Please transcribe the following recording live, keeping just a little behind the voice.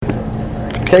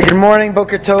Okay, good morning,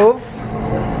 Boker Tov.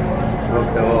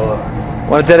 I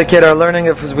want to dedicate our learning,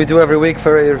 as we do every week,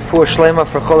 for a Refuah Shlema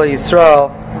for Chol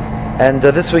Yisrael, and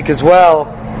this week as well,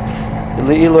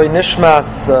 Le'iloi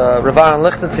Nishmas, Rav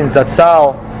Lichtenstein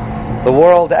Zatzal. The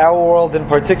world, our world in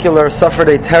particular, suffered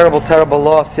a terrible, terrible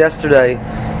loss yesterday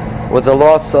with the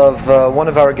loss of one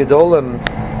of our Gedolim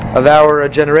of our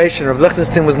generation. Rav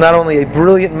Lichtenstein was not only a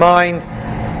brilliant mind,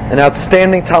 an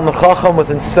outstanding Talmud Chacham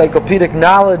with encyclopedic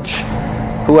knowledge,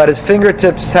 who at his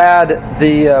fingertips had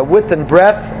the width and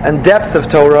breadth and depth of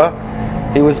Torah.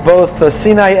 He was both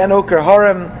Sinai and Oker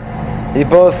Harim. He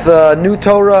both knew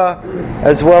Torah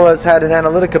as well as had an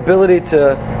analytic ability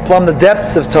to plumb the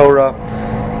depths of Torah.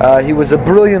 He was a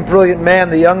brilliant, brilliant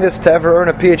man, the youngest to ever earn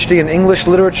a PhD in English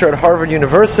literature at Harvard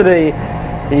University.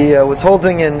 He was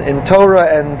holding in Torah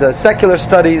and secular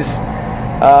studies,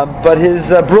 but his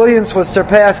brilliance was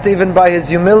surpassed even by his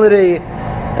humility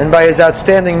and by his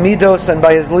outstanding midos and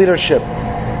by his leadership.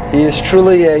 He is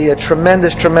truly a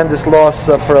tremendous, tremendous loss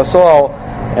for us all,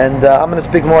 and I'm going to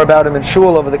speak more about him in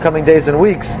Shul over the coming days and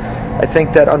weeks. I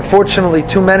think that unfortunately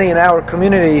too many in our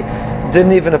community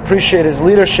didn't even appreciate his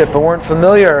leadership and weren't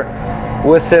familiar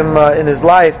with him in his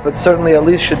life, but certainly at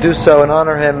least should do so and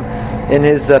honor him in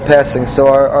his passing. So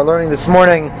our learning this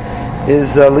morning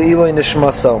is Le'iloi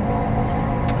Nishmaso.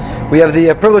 We have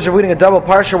the privilege of reading a double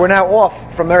parsha. We're now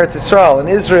off from Eretz Yisrael. In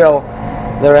Israel,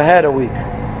 they're ahead a week.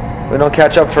 We don't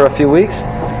catch up for a few weeks.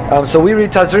 So we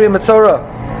read Tazria Metzora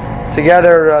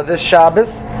together this Shabbos.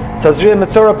 Tazria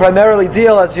Metzora primarily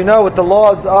deal, as you know, with the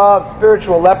laws of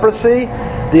spiritual leprosy,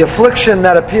 the affliction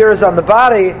that appears on the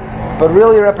body, but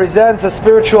really represents a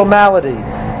spiritual malady.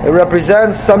 It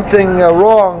represents something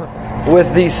wrong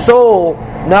with the soul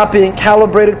not being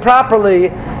calibrated properly,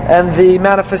 and the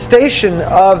manifestation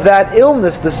of that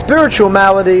illness, the spiritual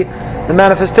malady, the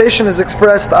manifestation is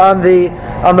expressed on the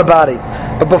body.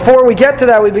 But before we get to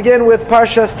that, we begin with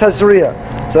Parshas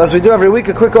Tazria. So as we do every week,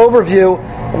 a quick overview,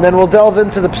 and then we'll delve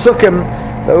into the psukim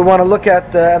that we want to look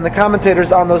at and the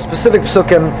commentators on those specific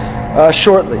psukim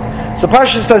shortly. So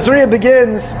Parshas Tazria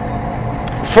begins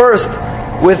first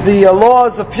with the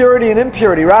laws of purity and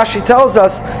impurity. Rashi tells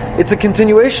us it's a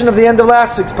continuation of the end of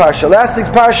last week's parsha. Last week's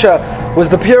parsha was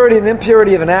the purity and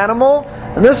impurity of an animal,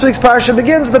 and this week's parsha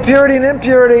begins with the purity and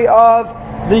impurity of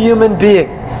the human being.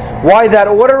 Why that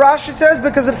order, Rashi says?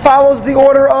 Because it follows the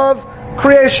order of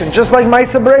creation, just like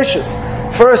Maisa Bereshis.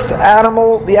 First, the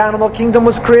animal kingdom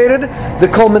was created. The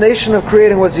culmination of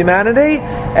creating was humanity.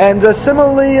 And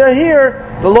similarly here,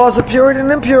 the laws of purity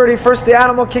and impurity, first the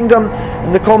animal kingdom,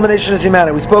 and the culmination is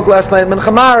humanity. We spoke last night in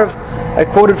Mincha Marav. I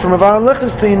quoted from Rav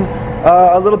Lichtenstein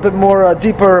a little bit more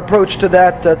deeper approach to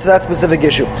that specific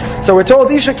issue. So we're told,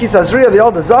 Isha Kisazriya, the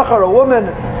elder Zachar, a woman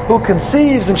who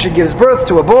conceives and she gives birth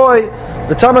to a boy,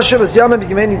 and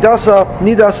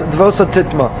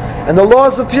the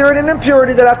laws of purity and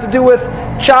impurity that have to do with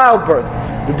childbirth,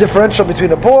 the differential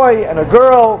between a boy and a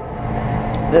girl.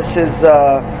 This is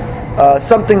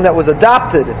something that was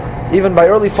adopted even by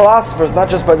early philosophers, not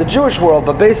just by the Jewish world,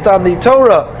 but based on the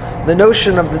Torah, the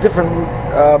notion of the different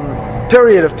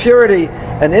period of purity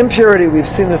and impurity. We've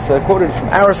seen this quoted from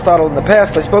Aristotle in the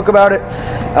past. I spoke about it.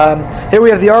 Here we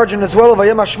have the origin as well of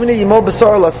Vayom Hashmini Yimol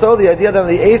B'Sar Laso, the idea that on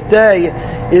the 8th day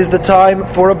is the time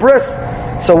for a bris.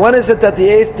 So when is it that the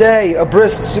 8th day, a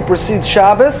bris, supersedes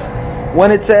Shabbos?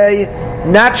 When it's a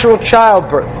natural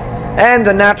childbirth and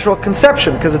a natural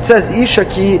conception, because it says Isha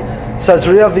ki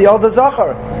sazriya v'yalda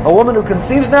zachar, a woman who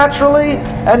conceives naturally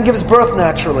and gives birth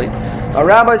naturally. Our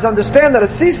rabbis understand that a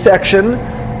C-section,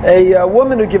 a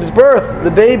woman who gives birth, the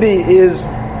baby is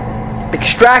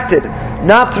extracted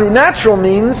not through natural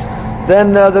means,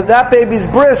 then that baby's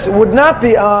bris would not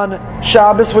be on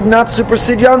Shabbos, would not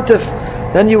supersede Yontif.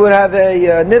 Then you would have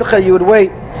a nidcha, you would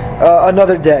wait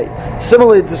another day.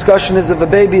 Similarly, the discussion is if a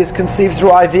baby is conceived through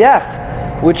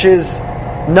IVF, which is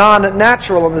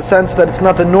non-natural in the sense that it's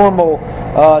not the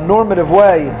normative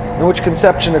way in which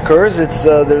conception occurs. It's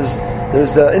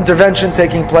there's intervention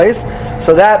taking place,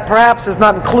 so that perhaps is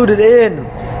not included in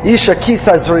Isha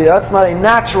Kisazriya. It's not a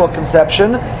natural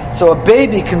conception. So a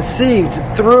baby conceived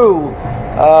through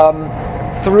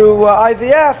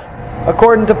IVF,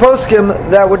 according to Poskim,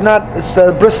 that would not,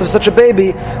 the bris of such a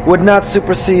baby would not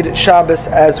supersede Shabbos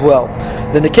as well.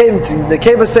 The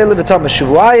Nekeva Seila V'Tam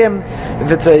Shuvuayim.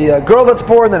 If it's a girl that's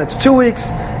born, then it's 2 weeks.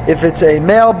 If it's a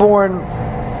male born,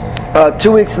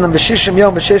 2 weeks, and then V'Shishim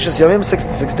Yom V'Sheshis Yomim,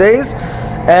 6 days.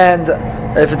 And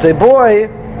if it's a boy,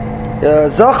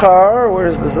 Zachar, where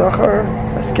is the Zachar?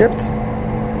 I skipped.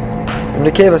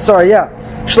 Nekeva, sorry, yeah.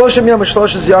 Shloshim Yom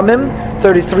Shloshes Yamim,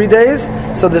 33 days.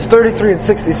 So there's 33 and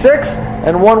 66,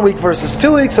 and 1 week versus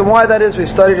 2 weeks. And why that is, we've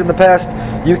studied in the past.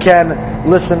 You can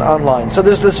listen online. So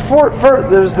there's this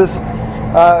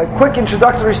quick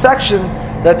introductory section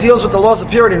that deals with the laws of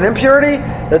purity and impurity,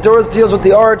 that deals with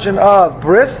the origin of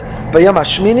bris, Bayam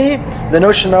Hashmini, the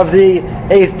notion of the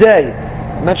 8th day.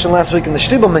 I mentioned last week in the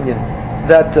Shtibel Minyan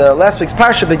that last week's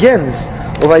parsha begins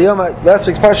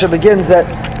that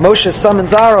Moshe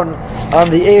summons Aaron on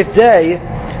the 8th day.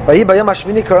 It was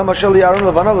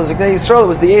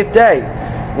the 8th day.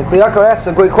 The Kli Yakar asks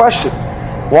a great question.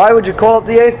 Why would you call it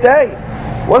the 8th day?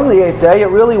 It wasn't the 8th day, it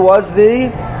really was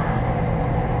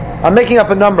I'm making up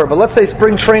a number, but let's say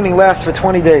spring training lasts for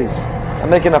 20 days.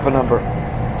 I'm making up a number.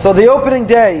 So the opening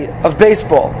day of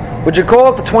baseball, would you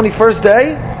call it the 21st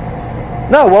day?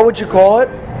 No, what would you call it?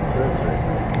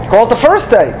 You call it the first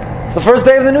day. It's the first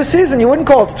day of the new season. You wouldn't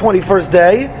call it the 21st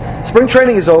day. Spring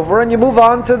training is over and you move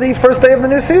on to the first day of the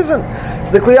new season.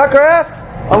 So the Kli Yakar asks,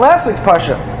 on last week's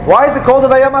Pasha, why is it called the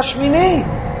Vayam Hashmini?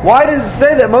 Why does it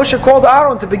say that Moshe called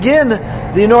Aaron to begin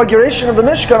the inauguration of the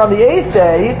Mishkan on the 8th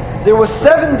day? There were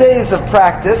 7 days of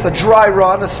practice, a dry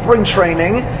run, a spring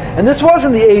training, and this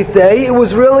wasn't the 8th day, it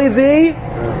was really the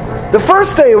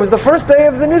first day. It was the first day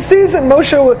of the new season.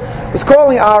 Moshe was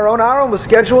calling Aaron. Aaron was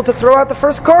scheduled to throw out the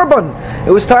first korban.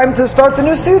 It was time to start the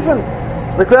new season.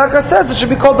 So the Kli Yakar says it should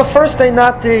be called the first day,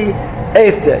 not the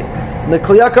 8th day. And the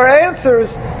Kli Yakar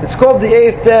answers, it's called the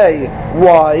 8th day.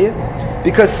 Why?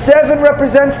 Because 7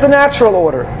 represents the natural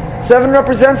order. 7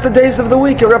 represents the days of the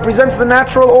week. It represents the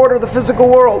natural order of the physical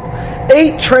world.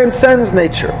 8 transcends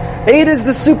nature. 8 is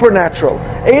the supernatural.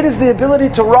 8 is the ability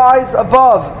to rise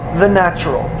above the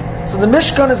natural. So the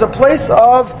Mishkan is a place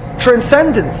of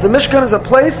transcendence. The Mishkan is a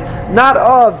place not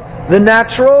of the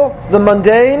natural, the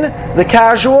mundane, the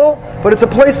casual, but it's a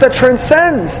place that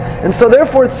transcends. And so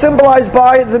therefore it's symbolized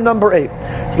by the number 8.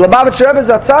 So Lubavitcher Rebbe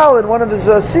Zatzal in one of his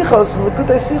Sichos,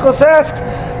 Likutei Sichos, asks,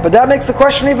 but that makes the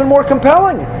question even more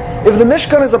compelling. If the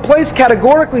Mishkan is a place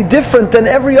categorically different than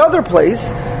every other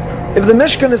place, if the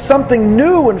Mishkan is something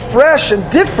new and fresh and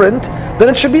different, then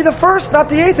it should be the first, not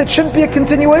the 8th. It shouldn't be a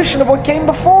continuation of what came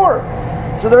before.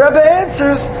 So the Rebbe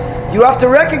answers, you have to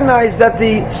recognize that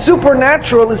the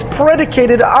supernatural is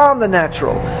predicated on the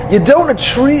natural. You don't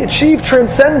achieve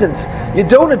transcendence. You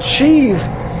don't achieve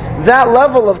that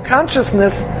level of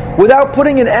consciousness without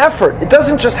putting in effort. It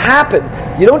doesn't just happen.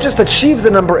 You don't just achieve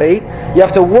the number 8. You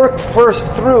have to work first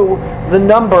through the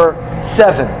number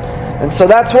 7. And so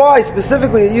that's why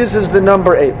specifically it uses the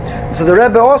number 8. So the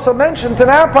Rebbe also mentions in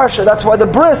our Parsha, that's why the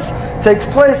bris takes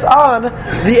place on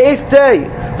the 8th day.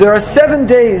 There are 7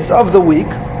 days of the week.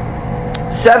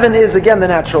 7 is again the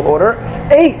natural order.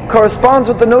 8 corresponds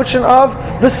with the notion of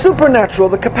the supernatural,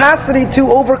 the capacity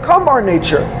to overcome our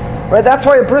nature. Right? That's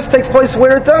why a bris takes place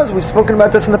where it does. We've spoken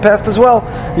about this in the past as well.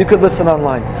 You could listen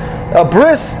online. A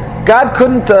bris, God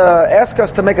couldn't ask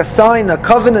us to make a sign, a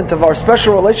covenant of our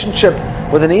special relationship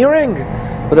with an earring,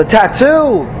 with a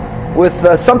tattoo,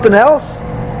 with something else.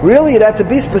 Really, it had to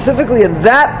be specifically in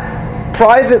that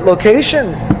private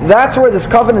location. That's where this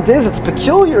covenant is. It's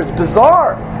peculiar, it's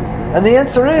bizarre. And the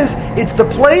answer is, it's the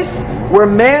place where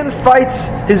man fights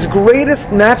his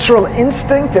greatest natural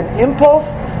instinct and impulse.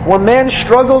 When man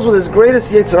struggles with his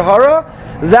greatest Yetzer Hara,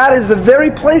 that is the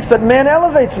very place that man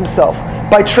elevates himself,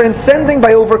 by transcending,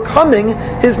 by overcoming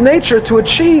his nature to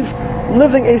achieve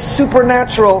living a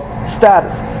supernatural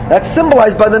status. That's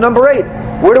symbolized by the number 8.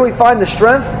 Where do we find the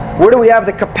strength? Where do we have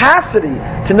the capacity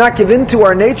to not give in to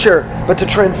our nature, but to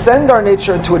transcend our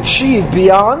nature and to achieve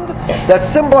beyond? That's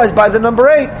symbolized by the number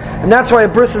 8. And that's why a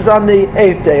bris is on the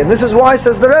 8th day. And this is why,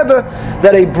 says the Rebbe,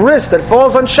 that a bris that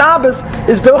falls on Shabbos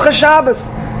is Docha Shabbos.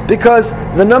 Because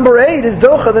the number 8 is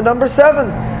Docha, the number 7.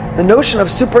 The notion of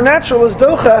supernatural is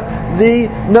Docha, the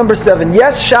number 7.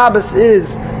 Yes, Shabbos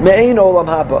is Me'ein Olam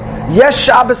Haba. Yes,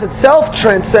 Shabbos itself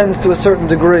transcends to a certain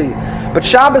degree. But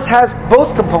Shabbos has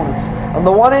both components. On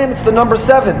the one hand, it's the number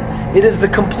 7. It is the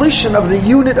completion of the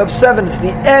unit of 7. It's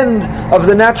the end of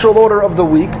the natural order of the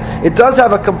week. It does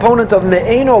have a component of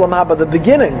Me'ein Olam Haba, the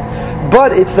beginning.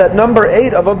 But it's that number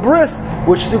 8 of a bris,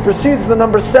 which supersedes the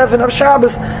number 7 of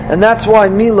Shabbos. And that's why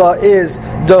Mila is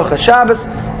Docha Shabbos.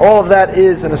 All of that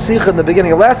is in a Sikha in the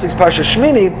beginning of last week's Parsha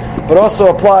Shmini, but also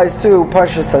applies to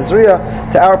Parshas Tazria,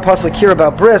 to our pasuk here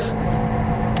about bris,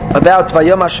 about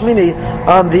Vayom Hashmini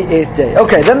on the 8th day.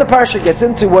 Okay, then the Parsha gets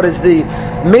into what is the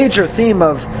major theme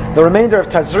of the remainder of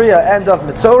Tazria and of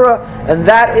Mitzorah, and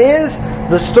that is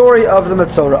the story of the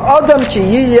Mitzorah. Adam ki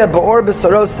yiyeh ba'or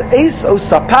b'saros eis o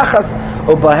sapachas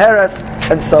o baheres,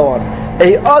 and so on.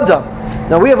 A Adam.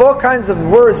 Now we have all kinds of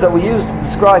words that we use to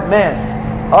describe man.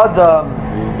 Adam,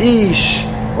 Ish,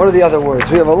 What are the other words?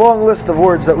 We have a long list of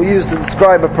words that we use to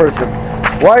describe a person.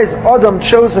 Why is Adam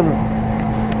chosen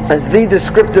as the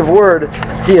descriptive word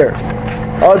here?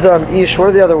 Adam, Ish, what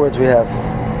are the other words we have?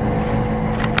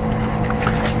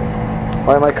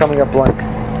 Why am I coming up blank?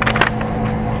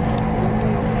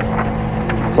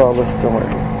 So I'll list somewhere.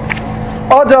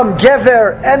 Adam,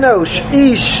 Gever, Enosh,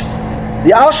 Ish.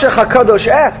 The Al-Shech HaKadosh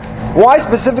asks, why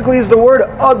specifically is the word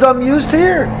Adam used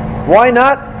here? Why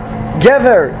not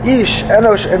Gever, Ish,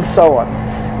 Enosh, and so on?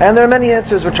 And there are many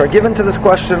answers which are given to this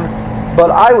question, but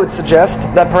I would suggest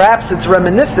that perhaps it's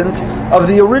reminiscent of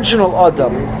the original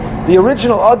Adam. The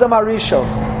original Adam Arishon.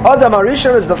 Adam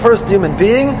Arishon is the first human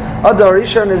being. Adam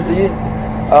Arishon is the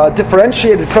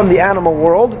differentiated from the animal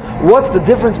world. What's the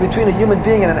difference between a human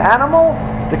being and an animal?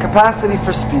 The capacity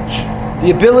for speech,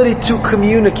 the ability to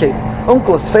communicate.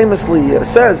 Unclus famously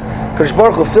says, Kadosh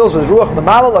Baruch Hu fills with Ruach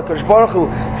Memalala, Kadosh Baruch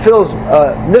Hu fills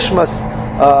Nishmas,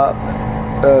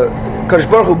 Kadosh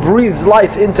Baruch Hu breathes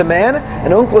life into man,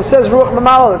 and Unclus says Ruach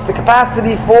Memalala, it's the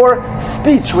capacity for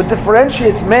speech. What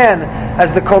differentiates man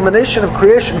as the culmination of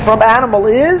creation from animal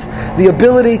is the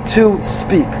ability to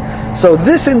speak. So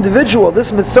this individual,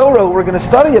 this Mitzorah who we're going to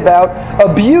study about,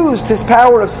 abused his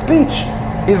power of speech.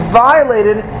 He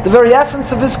violated the very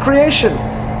essence of his creation.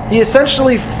 He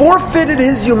essentially forfeited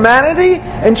his humanity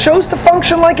and chose to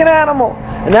function like an animal.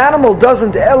 An animal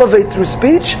doesn't elevate through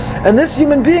speech, and this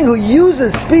human being who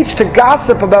uses speech to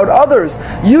gossip about others,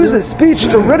 uses speech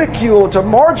to ridicule, to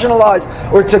marginalize,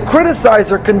 or to criticize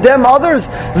or condemn others,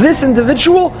 this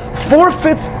individual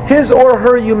forfeits his or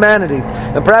her humanity.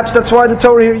 And perhaps that's why the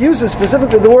Torah here uses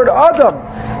specifically the word Adam.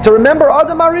 To remember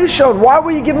Adam Arishon. Why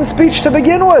were you given speech to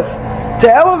begin with? To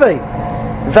elevate.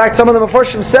 In fact, some of the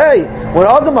Mefarshim say, when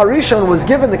Adam Arishon was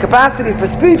given the capacity for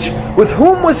speech, with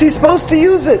whom was he supposed to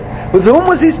use it? With whom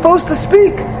was he supposed to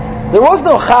speak? There was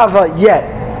no Chava yet.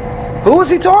 Who was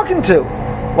he talking to?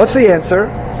 What's the answer?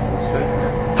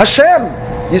 Hashem.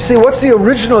 You see, what's the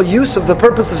original use of the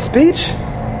purpose of speech?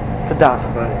 To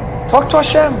daven. Talk to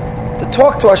Hashem. To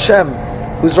talk to Hashem,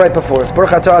 who's right before us. Baruch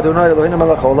atah Adonai Eloheinu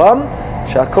melech haolam,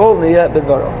 she'akol niyeh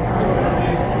b'dvaro.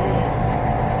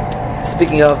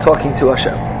 Speaking of talking to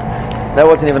Hashem, that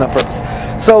wasn't even on purpose.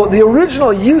 So the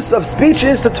original use of speech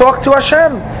is to talk to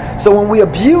Hashem. So when we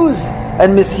abuse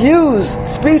and misuse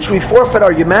speech, we forfeit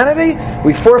our humanity,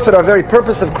 we forfeit our very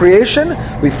purpose of creation,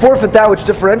 we forfeit that which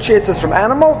differentiates us from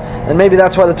animal, and maybe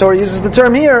that's why the Torah uses the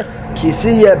term here, Adam,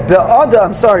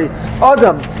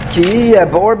 ki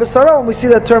be'or b'saro, and we see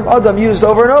that term Adam used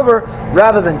over and over,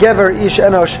 rather than Gever, Ish,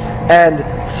 Enosh, and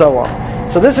so on.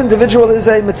 So this individual is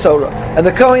a Mitzorah. And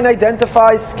the Kohen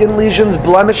identifies skin lesions,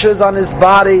 blemishes on his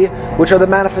body, which are the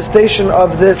manifestation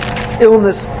of this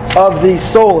illness of the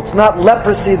soul. It's not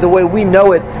leprosy the way we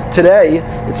know it today.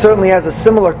 It certainly has a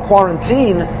similar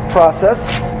quarantine process,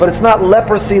 but it's not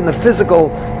leprosy in the physical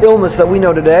illness that we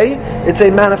know today. It's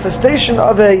a manifestation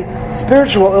of a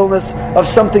spiritual illness of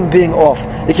something being off.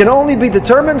 It can only be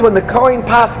determined when the Kohen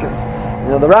paskins.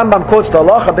 The Rambam quotes the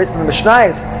halacha based on the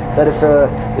Mishnayos that if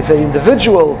an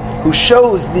individual who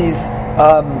shows these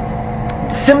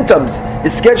symptoms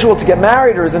is scheduled to get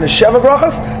married or is in a Sheva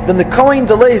Brachas, then the Kohen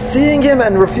delays seeing him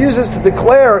and refuses to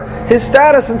declare his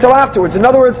status until afterwards. In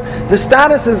other words, the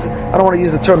status is, I don't want to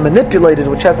use the term manipulated,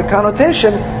 which has a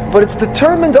connotation, but it's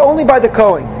determined only by the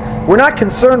Kohen. We're not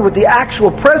concerned with the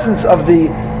actual presence of the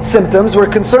symptoms. We're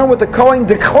concerned with the Kohen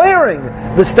declaring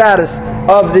the status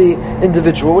of the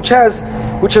individual, which has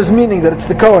meaning that it's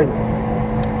the Kohen.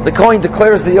 The Kohen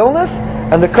declares the illness,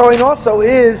 and the Kohen also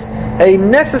is a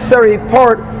necessary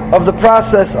part of the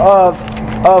process of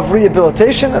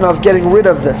rehabilitation and of getting rid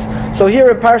of this. So here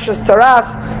in Parshas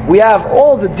Tzaras, we have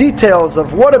all the details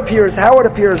of what appears, how it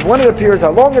appears, when it appears,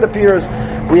 how long it appears.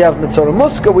 We have Mitzorah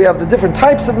Muska, we have the different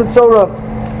types of Mitzorah.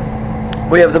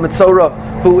 We have the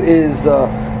Mitzorah who is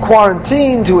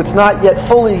quarantined, who it's not yet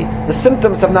fully, the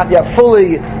symptoms have not yet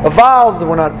fully evolved,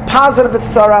 we're not positive it's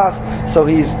Tzaras, so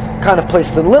he's kind of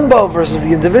placed in limbo, versus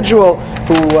the individual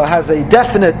who has a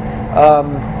definite,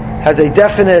 what does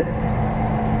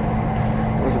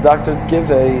the doctor give?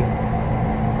 A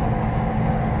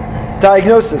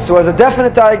diagnosis. So has a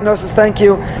definite diagnosis, thank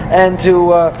you, and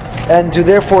to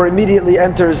therefore immediately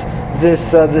enters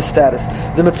this status.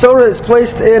 The Mitzorah is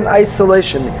placed in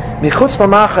isolation. Michutz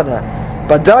lamachana.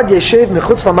 Badad yeshev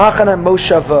michutz lamachana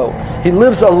moshavo. He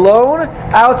lives alone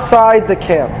outside the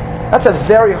camp. That's a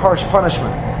very harsh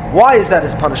punishment. Why is that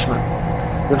his punishment?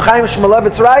 Rav Chaim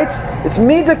Shmulevitz writes, it's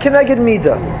midah keneged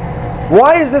midah.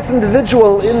 Why is this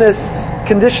individual in this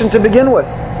condition to begin with?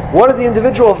 What did the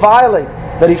individual violate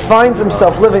that he finds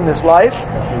himself living this life?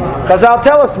 Chazal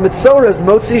tell us, Mitzorah is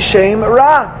motzi shem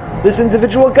ra. this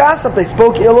individual gossiped. They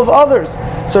spoke ill of others.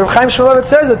 So Chaim Shmulevitz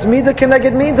says it's Mida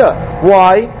Keneged Mida.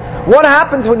 Why? What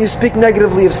happens when you speak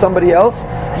negatively of somebody else?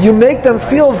 You make them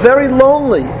feel very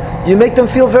lonely. You make them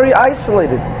feel very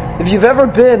isolated. If you've ever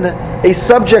been a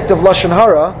subject of Lashon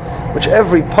Hara, which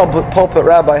every pulpit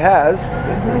rabbi has,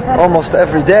 almost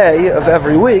every day of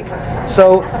every week,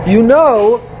 so you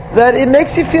know that it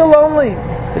makes you feel lonely.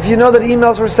 If you know that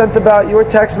emails were sent about you, or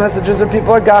text messages, or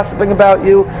people are gossiping about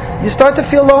you, you start to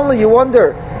feel lonely. You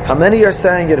wonder, how many are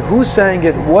saying it? Who's saying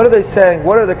it? What are they saying?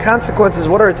 What are the consequences?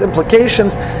 What are its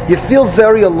implications? You feel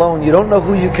very alone. You don't know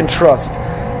who you can trust.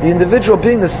 The individual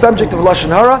being the subject of Lashon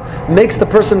Hara makes the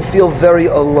person feel very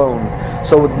alone.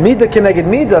 So with Mida Keneged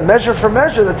Mida, measure for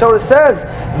measure, the Torah says,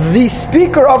 the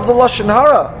speaker of the Lashon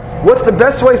Hara, what's the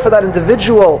best way for that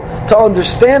individual to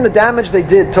understand the damage they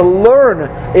did, to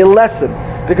learn a lesson?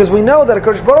 Because we know that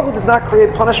HaKadosh Baruch Hu does not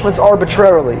create punishments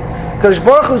arbitrarily. HaKadosh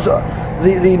Baruch Hu's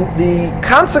the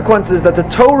consequences that the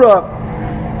Torah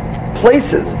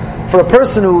places for a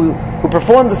person who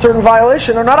performed a certain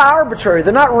violation are not arbitrary,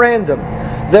 they're not random.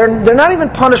 They're not even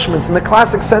punishments in the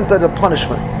classic sense that a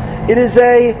punishment. It is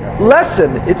a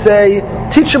lesson, it's a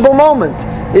teachable moment,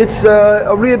 it's a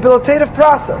rehabilitative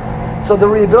process. So the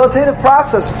rehabilitative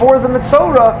process for the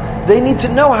Mitzorah, they need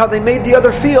to know how they made the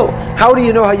other feel. How do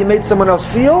you know how you made someone else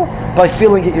feel? By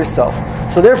feeling it yourself.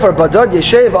 So therefore, Badad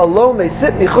Yeshev, alone they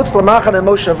sit, Michutz Lamachan and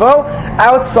Moshavo,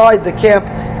 outside the camp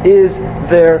is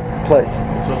their place.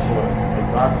 It's also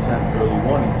a God-sent early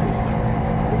warning system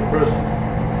for the person.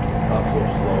 It's not so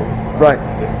slow. Right.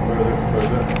 It gets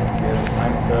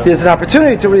further. He has an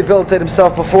opportunity to rehabilitate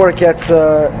himself before it gets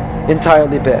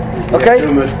entirely bad. Okay?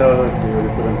 Two Mitzorahs, you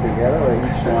would put them together, or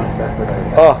each one separate?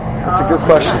 Oh, that's a good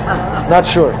question. Not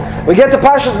sure. We get to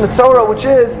Parshas Mitzorah, which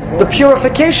is the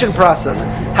purification process.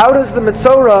 How does the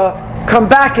Mitzorah come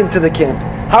back into the camp?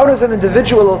 How does an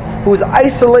individual who is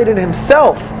isolated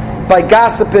himself by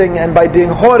gossiping and by being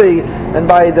haughty, and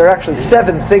there are actually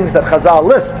 7 things that Chazal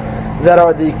list that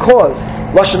are the cause.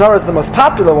 Lashon Hara is the most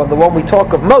popular one, the one we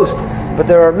talk of most. But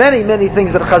there are many, many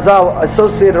things that Chazal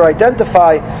associate or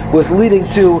identify with leading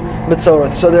to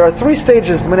Mitzorah. So there are 3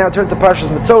 stages. We now turn to Parshas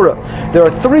Mitzorah. There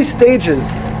are 3 stages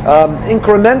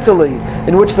incrementally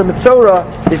in which the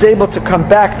Mitzorah is able to come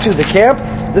back to the camp.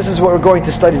 This is what we're going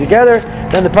to study together.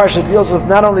 Then the Parsha deals with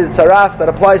not only the tzaras that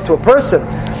applies to a person,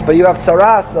 but you have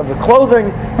tzaras of the clothing,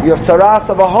 you have tzaras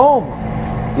of a home,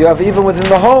 you have even within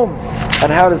the home,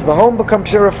 and how does the home become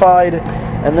purified.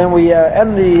 And then we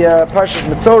end the Parshas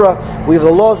Mitzorah. We have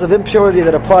the laws of impurity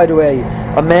that apply to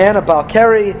a man, a Baal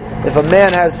Keri. If a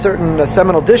man has certain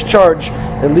seminal discharge,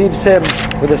 it leaves him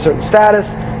with a certain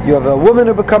status. You have a woman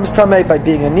who becomes Tameh by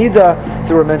being a Nida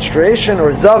through a menstruation,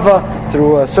 or Zava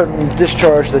through a certain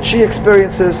discharge that she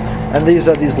experiences. And these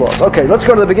are these laws. Okay, let's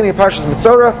go to the beginning of Parshas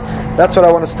Mitzorah. That's what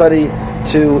I want to study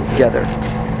together.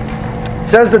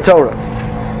 Says the Torah.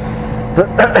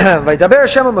 Vaydaber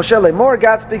Hashem Moshe lemor,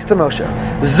 God speaks to Moshe.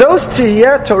 Zos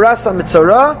tiyeh Toras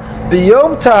HaMitzorah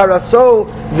biyom taharaso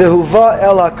v'huva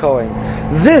el hakohen.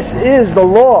 This is the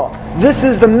law. This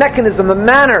is the mechanism, the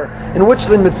manner in which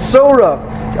the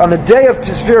Mitzorah, on the day of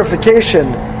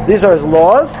purification, these are his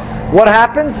laws. What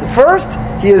happens? First,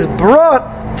 he is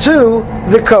brought to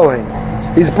the Kohen.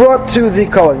 He's brought to the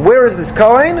Kohen. Where is this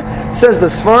Kohen? Says the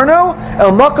Sforno,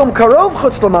 El Makom Karov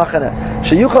Chutz L'Machane,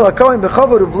 Sheyuchal HaKohen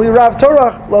B'Chavod Uvli Rav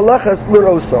Torach L'Leches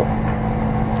L'Roso.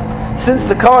 Since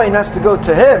the Kohen has to go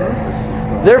to him,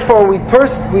 therefore we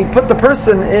put the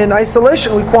person in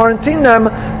isolation, we quarantine them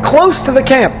close to the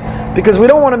camp, because we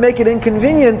don't want to make it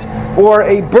inconvenient or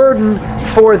a burden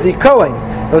for the Kohen.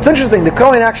 Now it's interesting, the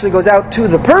Kohen actually goes out to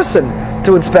the person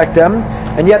to inspect them,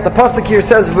 and yet the pasuk here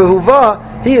says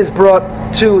v'huva, he is brought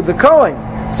to the Kohen.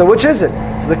 So which is it?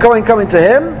 Is the Kohen coming to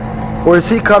him, or is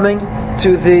he coming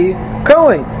to the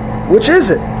Kohen? Which is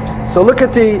it? So look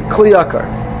at the Kli Yakar.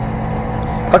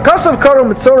 Hakasav karu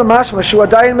mitzorah mashma shu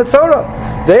adayin mitzorah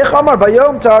ve'ech amar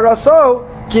bayom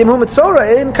ta'araso ki imhu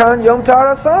mitzorah ein kan yom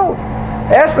ta'araso.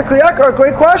 Ask the Kli Yakar a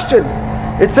great question.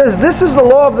 It says this is the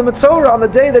law of the Mitzorah on the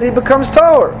day that he becomes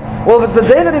Tahor. Well, if it's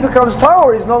the day that he becomes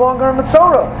Tahor, he's no longer a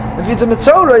Mitzorah. If he's a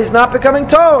Mitzorah, he's not becoming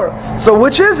Tahor. So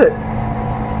which is it?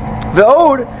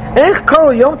 Ve'od, eich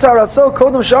karu yom ta'araso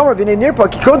kodem shamar v'nei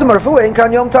nirpa ki kodem arfu ein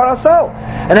kan yom ta'araso.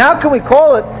 And how can we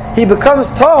call it he becomes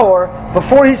Tahor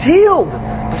before he's healed?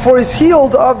 Before he's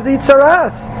healed of the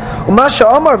tzaras.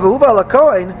 Umasha amar v'huva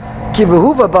alakoin ki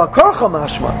v'huva ba'al korcha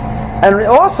mashma. And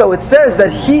also it says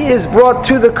that he is brought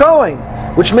to the Kohen,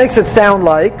 which makes it sound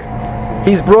like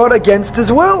he's brought against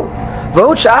his will.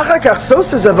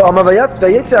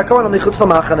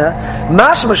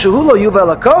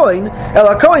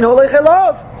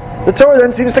 the Torah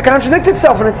then seems to contradict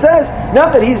itself, and it says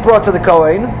not that he's brought to the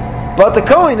Kohen, but the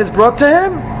Kohen is brought to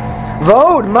him.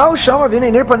 ועוד, מהו שמה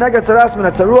והנה נרפא נגע צרס מן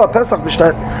הצרוע פסח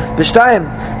בשתיים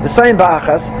וסיים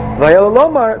באחס והיה לו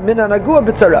לומר מן הנגוע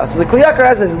בצרס. So the Kli Yakar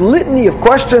has his litany of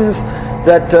questions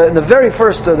that in the very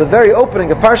first, the very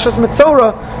opening of Parshas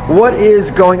Metzora, what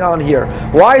is going on here?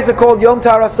 Why is it called Yom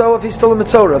Taraso if he's still a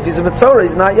Metzora? If he's a Metzora,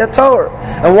 he's not yet Torah.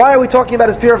 And why are we talking about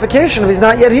his purification if he's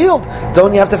not yet healed?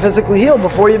 Don't you have to physically heal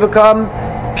before you become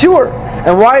pure?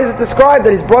 And why is it described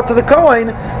that he's brought to the Kohen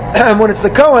when it's the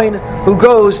Kohen who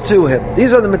goes to him?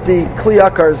 These are the Kli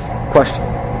Yakar's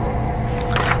questions.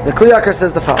 The Kli Yakar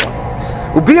says the following.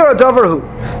 Ubir adavar hu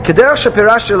kederach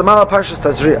shepirashi lemala parshas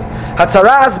Tazria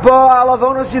hatzaras bo al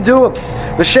avonus yiduim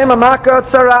v'shem hamaka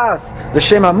tzaras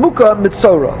v'shem hamuka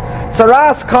mitzora.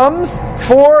 Tzaras comes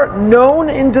for known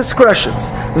indiscretions.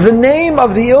 The name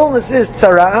of the illness is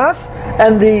tzaras,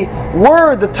 and the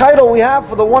word, the title we have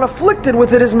for the one afflicted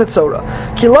with it is mitzora.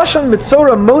 Kilashan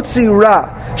mitzora motzi ra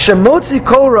shemotzi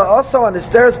kol ra'aso an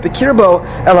isteres bekirbo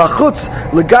el hachutz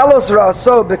legalos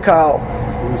ra'aso bekal.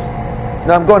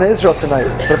 Now I'm going to Israel tonight,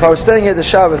 but if I was staying here the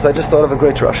Shabbos, I just thought of a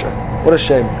great drasha. What a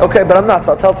shame. Okay, but I'm not,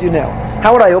 so I'll tell it to you now.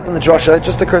 How would I open the drasha? It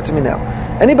just occurred to me now.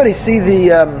 Anybody see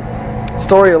the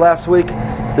story last week?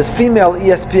 This female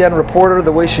ESPN reporter,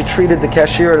 the way she treated the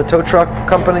cashier at a tow truck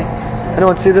company?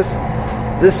 Anyone see this?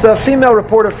 This female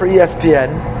reporter for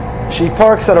ESPN, she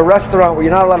parks at a restaurant where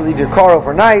you're not allowed to leave your car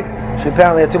overnight. She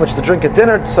apparently had too much to drink at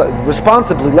dinner, so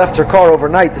responsibly left her car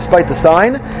overnight despite the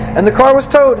sign, and the car was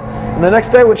towed. And the next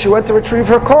day when she went to retrieve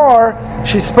her car,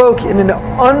 she spoke in an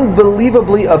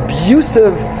unbelievably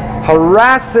abusive,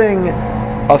 harassing,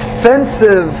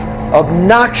 offensive,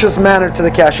 obnoxious manner to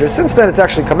the cashier. Since then it's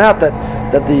actually come out that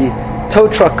the tow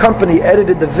truck company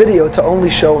edited the video to only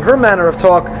show her manner of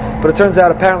talk, but it turns out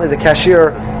apparently the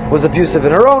cashier was abusive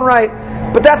in her own right.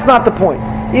 But that's not the point,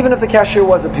 even if the cashier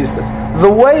was abusive. The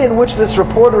way in which this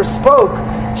reporter spoke,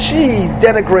 she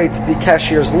denigrates the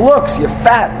cashier's looks. You're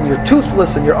fat, and you're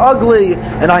toothless, and you're ugly,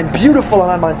 and I'm beautiful, and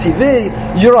I'm on TV.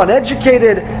 You're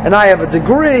uneducated, and I have a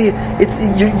degree. It's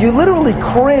you literally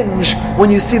cringe when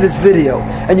you see this video.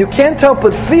 And you can't help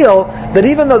but feel that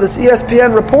even though this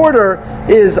ESPN reporter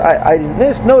is, I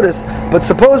didn't notice, but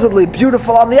supposedly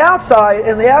beautiful on the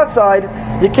outside,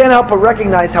 you can't help but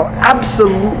recognize how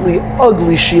absolutely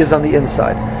ugly she is on the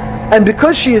inside. And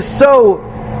because she is so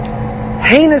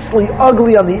heinously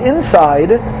ugly on the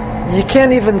inside, you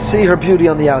can't even see her beauty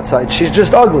on the outside. She's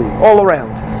just ugly all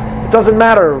around. It doesn't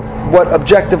matter what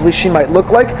objectively she might look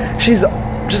like. She's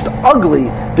just ugly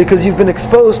because you've been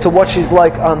exposed to what she's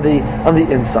like on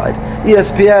the inside.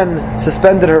 ESPN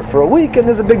suspended her for a week, and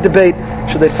there's a big debate: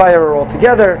 should they fire her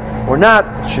altogether or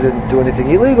not? She didn't do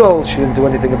anything illegal. She didn't do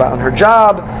anything about on her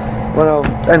job.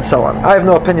 And so on. I have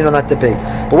no opinion on that debate.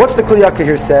 But what's the Kli Yakar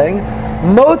here saying?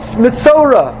 Motz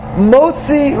mitzora,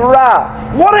 motzi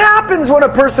ra. What happens when a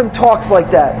person talks like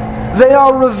that? They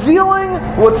are revealing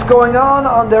what's going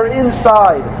on their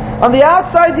inside. On the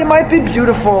outside you might be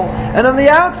beautiful, and on the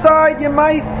outside you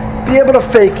might be able to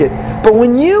fake it. But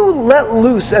when you let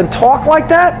loose and talk like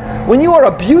that, when you are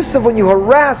abusive, when you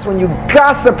harass, when you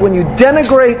gossip, when you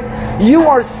denigrate, you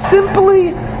are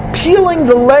simply peeling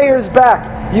the layers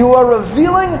back. You are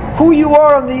revealing who you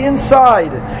are on the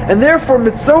inside. And therefore,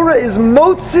 Mitzora is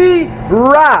Motzi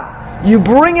Ra. You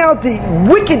bring out the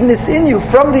wickedness in you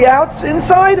from the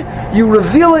inside, you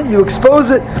reveal it, you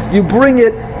expose it, you bring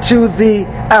it to the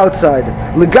outside.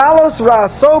 Legalos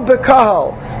Ra'aso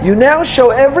Bekahal. You now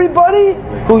show everybody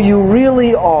who you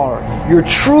really are. Your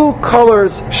true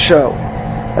colors show.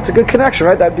 That's a good connection,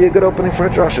 right? That'd be a good opening for a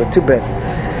drasha. Too bad.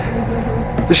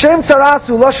 V'shem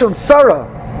Tzarasu Lashon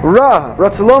Tzara. Ra,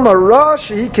 Ratzaloma, Ra,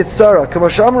 Shehi Kitzara,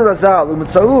 Kamasham Razal,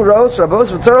 Umitzahu, Raos,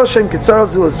 Rabos, Vitzara, Shem Kitzara,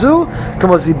 Zulazu,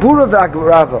 Kamazibura,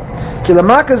 Vagrava.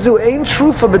 Kilamakazu, Ain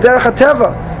Trufa, Bederach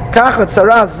Hateva. Kacha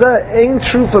Tzara, Ze, Ain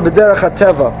Trufa, Bederach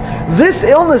Hateva. This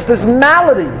illness, this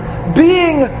malady,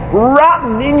 being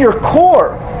rotten in your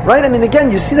core, right? I mean, again,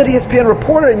 you see that ESPN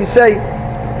reporter and you say,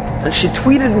 and she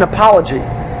tweeted an apology.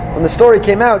 When the story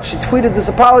came out, she tweeted this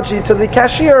apology to the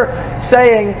cashier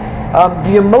saying,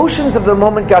 the emotions of the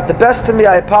moment got the best of me.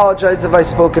 I apologize if I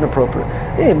spoke inappropriate.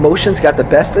 The emotions got the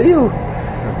best of you.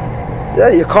 Yeah,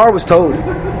 your car was towed.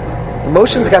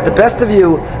 Emotions got the best of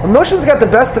you. Emotions got the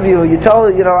best of you. You tell,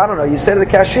 I don't know, you say to the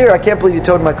cashier, I can't believe you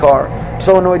towed my car. I'm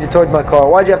so annoyed you towed my car.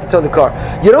 Why'd you have to tow the car?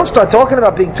 You don't start talking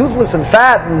about being toothless and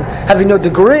fat and having no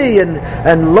degree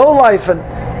and low life, and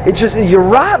it's just, you're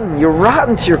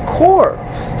rotten to your core.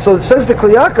 So it says the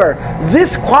Kli Yakar,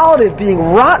 this quality of being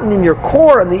rotten in your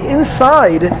core on the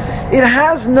inside, it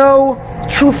has no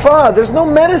trufa, there's no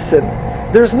medicine,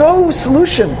 there's no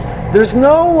solution. There's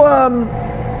no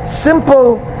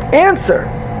simple answer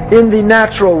in the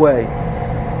natural way.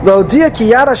 L'odia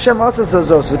ki yad Hashem asas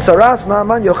azos v'tzaras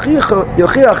ma'aman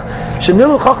yochiach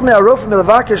shenilu chachmei arofim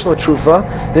elavakesh lo trufa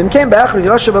v'im came ba'achri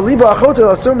yoshev alibo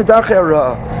achotel asur midarchei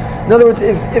hara. In other words,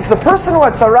 if the person who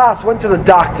had tzaras went to the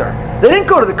doctor, they didn't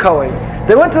go to the Kohen.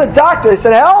 They went to the doctor. They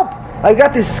said, "Help! I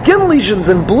got these skin lesions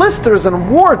and blisters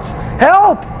and warts.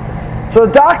 Help!" So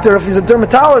the doctor, if he's a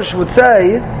dermatologist, would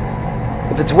say,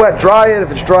 if it's wet, dry it.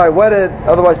 If it's dry, wet it.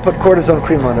 Otherwise, put cortisone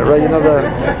cream on it, right? You know the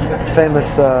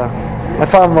famous... my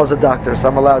father-in-law's a doctor, so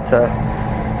I'm allowed to...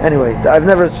 Anyway, I've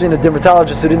never seen a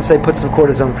dermatologist who didn't say put some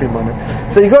cortisone cream on it.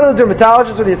 So you go to the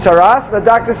dermatologist with your tzaras, and the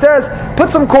doctor says, put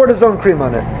some cortisone cream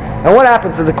on it. And what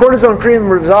happens? Does the cortisone cream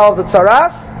resolve the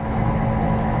tzaras?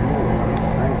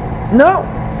 No.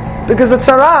 Because the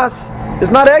tzaras is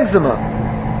not eczema.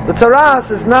 The tzaras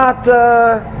is not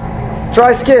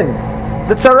dry skin.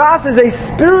 The tzaras is a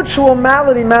spiritual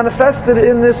malady manifested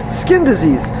in this skin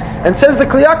disease. And says the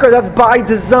Kli Yakar, that's by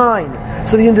design.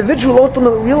 So the individual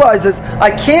ultimately realizes, I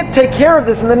can't take care of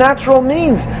this in the natural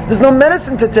means. There's no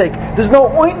medicine to take. There's no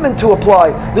ointment to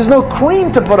apply. There's no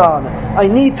cream to put on. I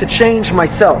need to change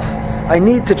myself. I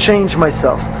need to change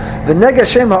myself. V'nega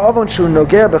shem ha'avon shu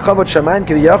nogea b'chavod shamayim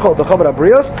kiviyachol b'chavod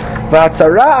abrios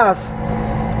v'atzaras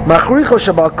machricho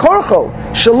shabal korcho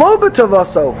shelo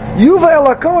b'tovaso yuva el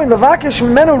hakohen levakesh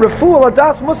mimenu refu al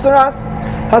adas musaras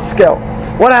haskel.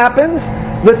 What happens?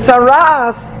 The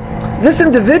tzaras, this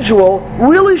individual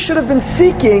really should have been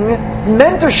seeking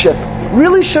mentorship,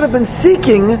 really should have been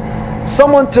seeking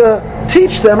someone to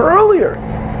teach them earlier.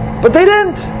 But they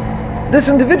didn't. This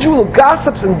individual who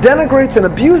gossips and denigrates and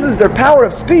abuses their power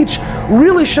of speech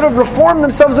really should have reformed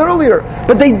themselves earlier.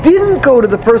 But they didn't go to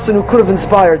the person who could have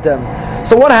inspired them.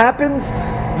 So what happens?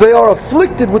 They are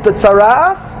afflicted with the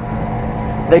tzaras.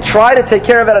 They try to take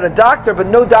care of it at a doctor, but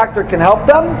no doctor can help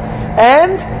them.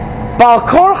 And Baal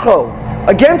Korcho,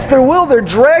 against their will, they're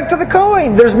dragged to the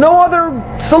Kohen. There's no other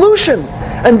solution.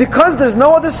 And because there's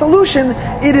no other solution,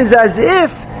 it is as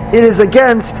if it is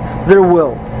against their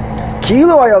will.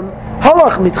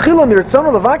 Halach mitchila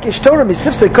miratzono levakesh Torah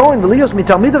misifsei Kohen v'lios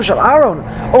mitalmidav shel Aaron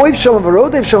oiv shalom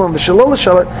v'rodev shalom v'shalol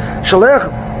shalech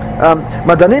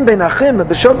madanim bein achim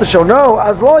b'shot l'shono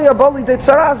az lo yabol lidei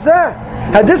tzara zeh.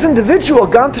 Had this individual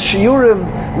gone to shiurim,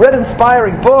 read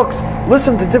inspiring books,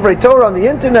 listened to Divrei Torah on the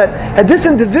internet, had this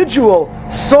individual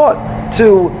sought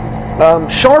to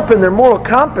sharpen their moral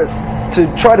compass, to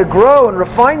try to grow and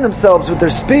refine themselves with their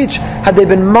speech, had they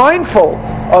been mindful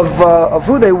of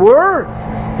who they were,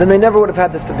 then they never would have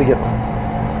had this to begin with.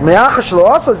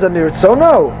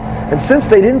 And since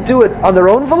they didn't do it on their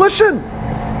own volition,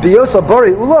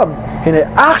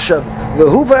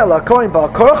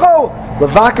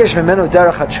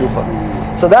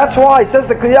 so that's why, says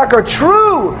the Kli Yakar,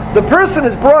 true, the person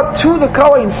is brought to the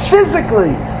Kohen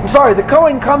physically. The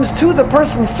Kohen comes to the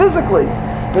person physically.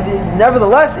 But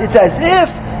nevertheless, it's as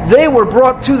if they were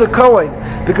brought to the Kohen.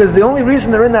 Because the only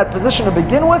reason they're in that position to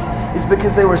begin with is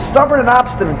because they were stubborn and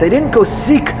obstinate. They didn't go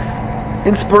seek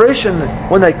inspiration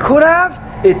when they could have.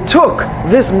 It took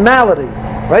this malady.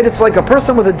 Right? It's like a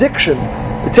person with addiction.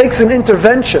 It takes an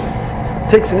intervention.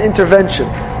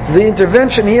 The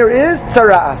intervention here is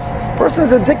tzaras. A person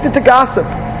is addicted to gossip.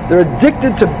 They're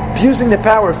addicted to abusing the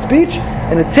power of speech,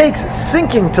 and it takes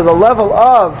sinking to the level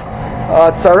of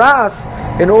tzaras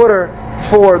in order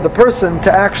for the person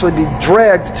to actually be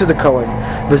dragged to the Kohen.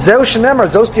 Says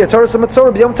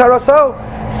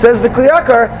the Kli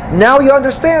Yakar, now you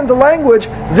understand the language.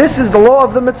 This is the law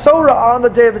of the Mitzorah on the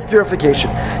day of its purification.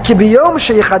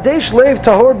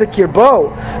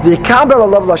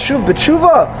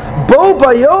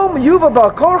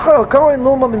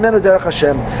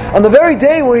 On the very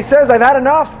day where he says, I've had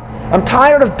enough, I'm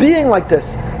tired of being like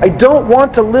this. I don't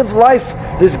want to live life,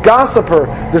 this gossiper,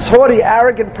 this haughty,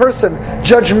 arrogant person,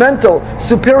 judgmental,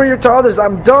 superior to others.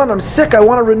 I'm done, I'm sick, I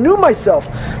want to renew myself.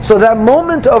 So that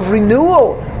moment of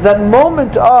renewal, that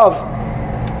moment of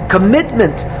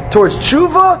commitment towards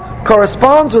tshuva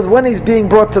corresponds with when he's being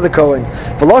brought to the Kohen.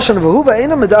 V'loshan v'huva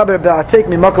eina medaber b'atek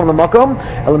mimakom l'makom,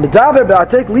 el medaber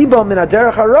b'atek libo min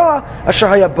haderech hara asher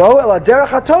hayabo el haderech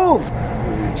hatov.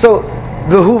 So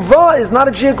V'huva is not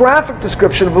a geographic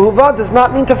description. V'huva does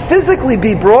not mean to physically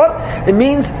be brought. It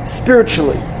means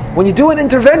spiritually. When you do an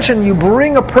intervention, you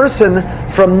bring a person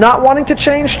from not wanting to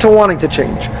change to wanting to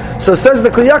change. So says the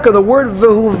Kli Yakar, the word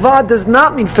v'huva does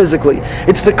not mean physically.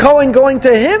 It's the Kohen going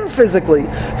to him physically.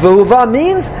 V'huva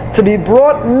means to be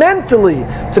brought mentally,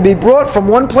 to be brought from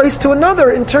one place to another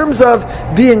in terms of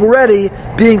being ready,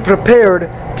 being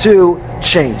prepared to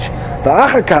change.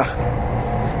 V'achar kach,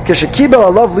 כשקיבל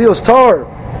עליו ליאוס תואר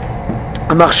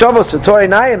Machshavos v'torei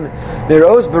nayim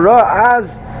miros bara az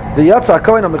v'yatsa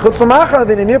kohen michutz l'macha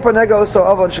v'ninir panega oso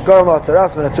avon shegaram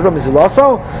la'atzaras min atzaruah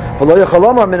mizilaso v'lo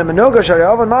yachaloma min amenoga shari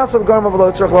avon masav garam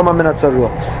v'lo yitzrach loma min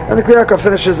atzaruah. And the Kli Yakar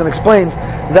finishes and explains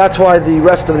that's why the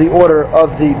rest of the order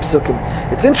of the psukim.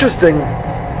 It's interesting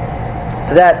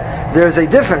that there's a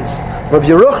difference. Rabbi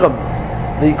Yerucham,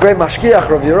 the great mashkiach,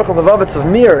 Rabbi Yerucham Levavitz of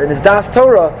Mir, in his Das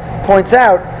Torah, points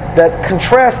out that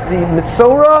contrasts the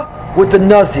Mitzorah with the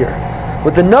Nazir.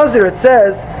 With the Nazir it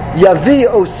says, Yavi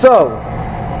Oso,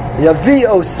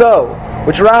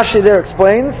 which Rashi there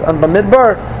explains, on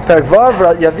Bamidbar, Perek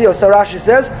Vav, Yavi Oso, Rashi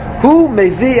says, Hu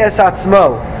mevi es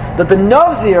atzmo, that the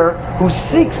Nazir who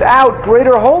seeks out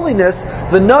greater holiness,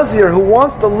 the Nazir who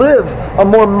wants to live a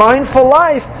more mindful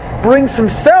life, brings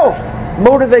himself,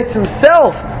 motivates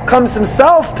himself, comes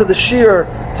himself to the Shir,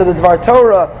 to the Dvar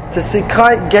Torah, to seek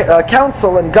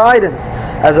counsel and guidance,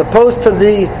 as opposed to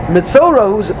the Mitzorah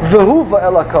who's Vehuva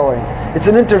Ela Kohen. It's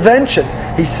an intervention.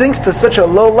 He sinks to such a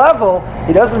low level,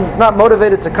 he's not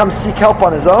motivated to come seek help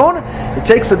on his own. It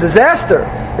takes a disaster,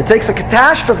 it takes a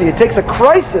catastrophe, it takes a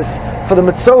crisis for the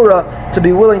Mitzorah to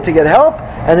be willing to get help,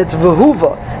 and it's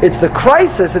Vehuva. It's the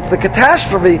crisis, it's the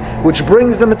catastrophe which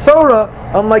brings the Mitzorah,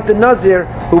 unlike the Nazir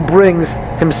who brings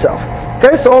himself.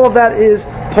 Okay, so all of that is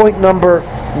point number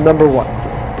one.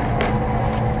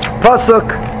 Pasuk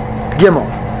Gimel.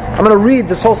 I'm going to read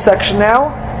this whole section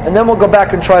now, and then we'll go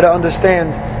back and try to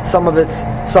understand some of its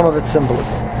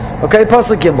symbolism. Okay,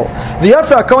 Pasuk Gimel.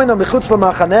 V'yatsa hakohen michutz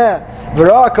lamachaneh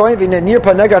v'ra hakohen v'nenir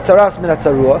paneg atzaras min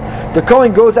atzaruah. The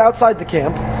Kohen goes outside the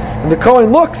camp, and the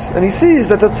Kohen looks and he sees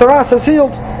that the tzaras has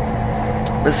healed.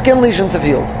 The skin lesions have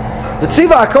healed. The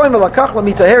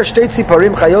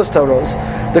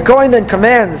Kohen then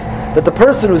commands that the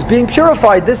person who's being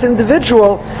purified, this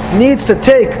individual, needs to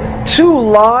take 2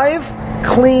 live,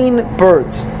 clean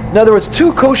birds. In other words,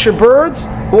 2 kosher birds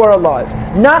who are alive.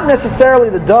 Not necessarily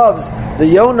the doves, the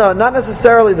yonah, not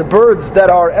necessarily the birds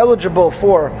that are eligible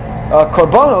for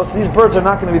korbanos. These birds are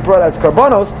not going to be brought as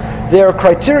korbanos. Their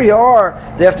criteria are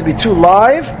they have to be 2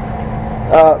 live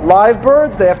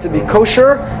birds, they have to be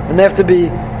kosher, and they have to be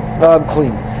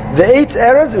clean. Ve'etz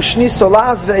erez ushni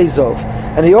solaz ve'ezov.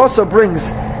 And he also brings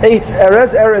 8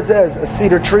 erez. Erez is a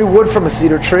cedar tree, wood from a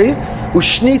cedar tree.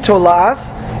 Ushni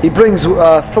tolaz. He brings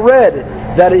thread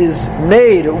that is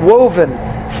made, woven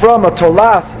from a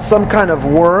tolas, some kind of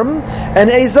worm. And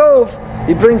ezov,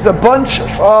 he brings a bunch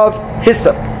of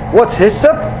hyssop. What's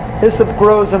hyssop? Hyssop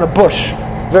grows in a bush,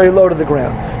 very low to the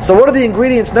ground. So what are the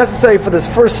ingredients necessary for this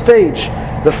first stage?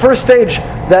 The first stage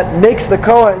that makes the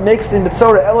Kohen, makes the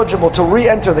Mitzorah eligible to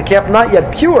re-enter the camp, not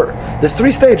yet pure. There's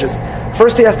 3 stages.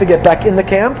 First he has to get back in the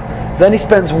camp, then he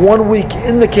spends 1 week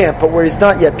in the camp but where he's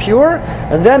not yet pure,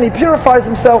 and then he purifies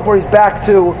himself where he's back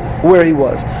to where he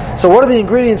was. So what are the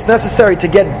ingredients necessary to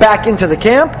get back into the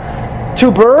camp? 2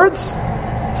 birds,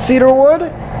 cedar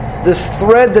wood, this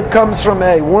thread that comes from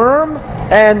a worm,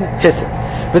 and hyssop.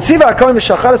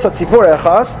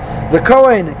 The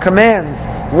Kohen commands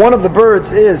one of the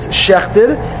birds is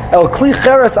shechted, el kli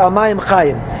cheres al mayim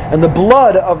chayim, and the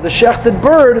blood of the shechted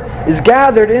bird is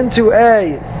gathered into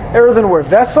a earthenware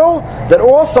vessel that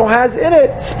also has in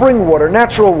it spring water,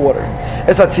 natural water.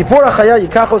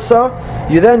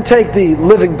 You then take the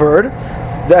living bird,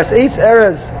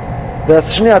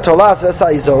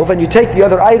 and you take the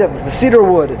other items, the cedar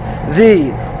wood,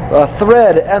 the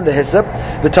thread and the hyssop,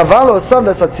 and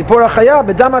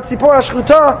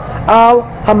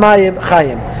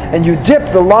you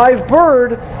dip the live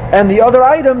bird and the other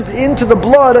items into the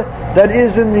blood that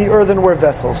is in the earthenware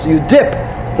vessel. So you dip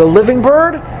the living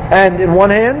bird and in one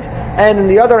hand, and in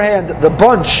the other hand the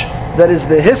bunch that is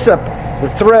the hyssop, the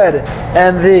thread,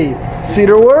 and the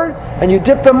cedar wood, and you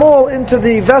dip them all into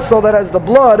the vessel that has the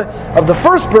blood of the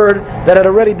first bird that had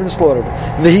already been slaughtered.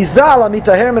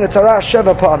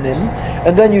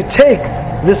 And then you take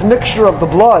this mixture of the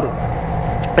blood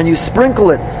and you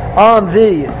sprinkle it on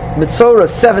the Mitzorah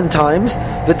 7 times,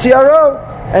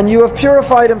 and you have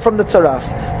purified him from the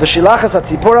tzaras.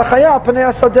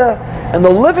 And the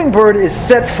living bird is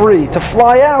set free to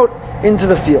fly out into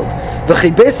the field.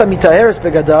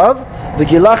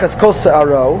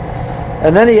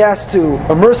 And then he has to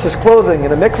immerse his clothing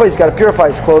in a mikvah. He's got to purify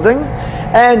his clothing.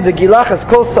 And the gilachas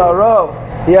kol sa'aro,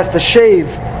 he has to shave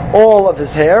all of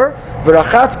his hair.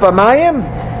 V'rachatz b'mayim,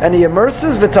 and he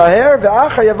immerses. V'taher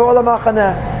v'achar yavo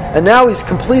lamachaneh. And now he's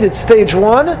completed stage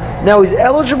 1. Now he's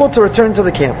eligible to return to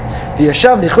the camp.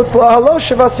 V'yashav michutz la'ahalo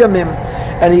shavas yamim.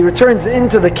 And he returns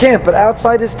into the camp, but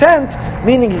outside his tent,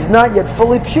 meaning he's not yet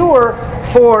fully pure.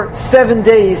 For 7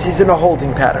 days he's in a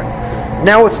holding pattern.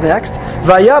 Now what's next?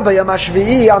 Vaya bayam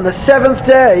hashvi'i, on the 7th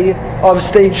day of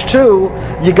stage 2,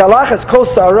 yigalach es kol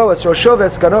sa'aro es rosho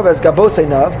v'esgano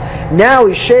v'esgaboseinav. Now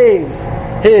he shaves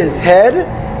his head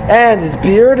and his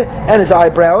beard and his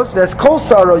eyebrows, v'es kol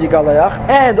sa'aro yigalach,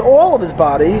 and all of his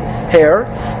body hair,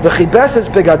 v'chibes es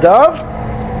begadav,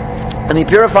 and he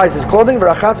purifies his clothing,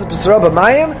 v'rachatzes b'sara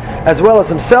b'mayim, as well as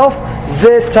himself,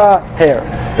 v'taher.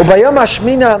 Ubayam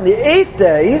hashmina, on the 8th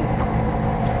day,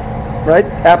 right,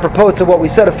 apropos to what we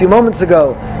said a few moments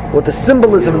ago, with the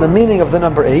symbolism and the meaning of the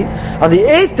number 8. On the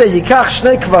 8th day, yikach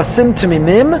shnei kvasim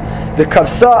temimim,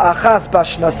 v'kavsa achas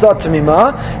bashnasa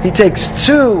temima. He takes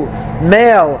 2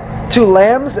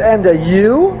 lambs and a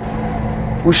ewe,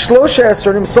 Ushlosha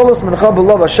esronim solos mencha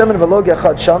b'lov hashemen v'lo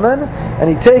gechad shaman, and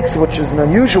he takes, which is an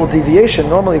unusual deviation.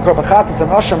 Normally, korban chatas and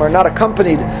asham are not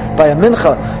accompanied by a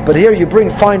mincha, but here you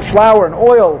bring fine flour and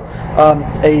oil,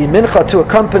 a mincha to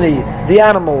accompany the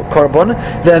animal korban.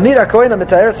 Ve'amir hakohen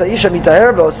mitaher sa'isha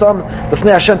mitaher ve'osam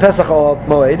l'fnei Hashem pesach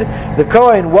moed. The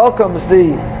kohen welcomes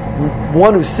the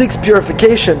one who seeks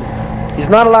purification. He's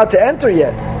not allowed to enter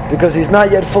yet because he's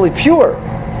not yet fully pure.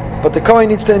 But the Kohen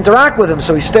needs to interact with him,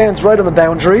 so he stands right on the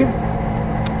boundary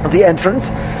of the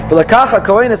entrance. The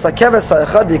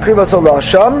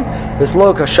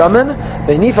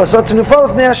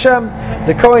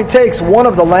Kohen takes one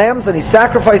of the lambs and he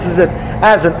sacrifices it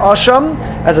as an asham,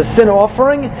 as a sin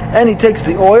offering, and he takes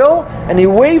the oil and he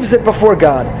waves it before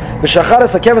God. And he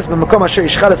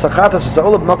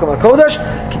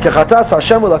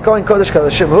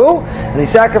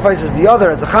sacrifices the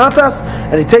other as a chatas,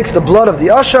 and he takes the blood of the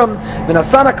asham.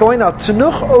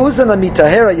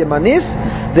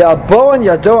 The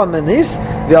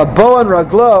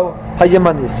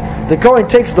Kohen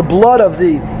takes the blood of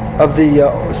the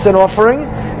sin offering,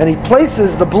 and he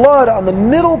places the blood on the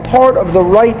middle part of the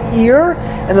right ear,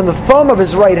 and on the thumb of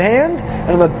his right hand,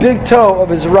 and on the big toe of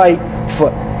his right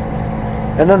foot.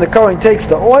 And then the Kohen takes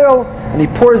the oil and he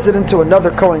pours it into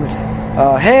another Kohen's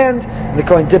hand, and the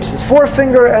Kohen dips his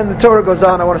forefinger, and the Torah goes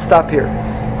on. I want to stop here.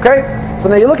 Okay? So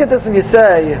now you look at this and you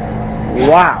say,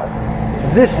 wow,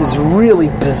 this is really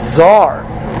bizarre.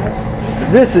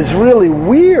 This is really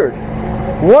weird.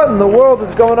 What in the world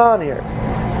is going on here?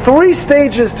 3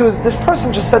 stages to this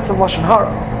person just said some lashon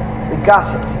hara. They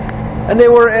gossiped, and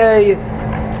you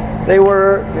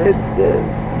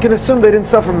can assume they didn't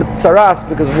suffer mitzaras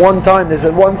because one time they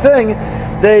said one thing.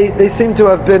 They seem to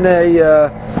have been a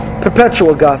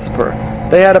perpetual gossiper.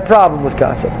 They had a problem with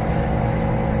gossip.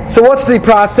 So what's the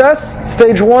process?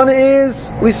 Stage 1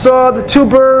 is, we saw the 2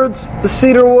 birds, the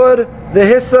cedar wood, the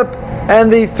hyssop, and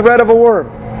the thread of a worm.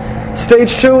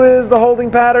 Stage 2 is the holding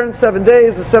pattern, 7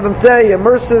 days. The 7th day, he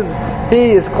immerses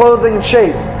his clothing and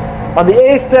shaves. On the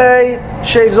 8th day,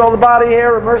 shaves all the body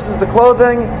hair, immerses the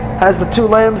clothing, has the 2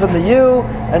 lambs and the ewe,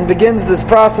 and begins this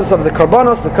process of the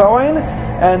karbanos, the Kohen,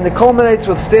 and it culminates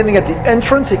with standing at the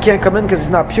entrance. He can't come in because he's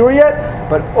not pure yet,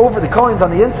 but over the Kohen's on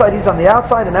the inside, he's on the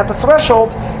outside, and at the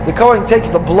threshold, the Kohen takes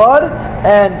the blood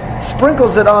and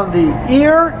sprinkles it on the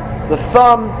ear, the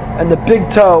thumb, and the big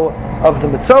toe of the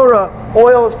Metzora.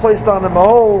 Oil is placed on him, a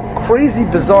whole crazy,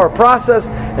 bizarre process,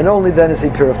 and only then is he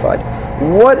purified.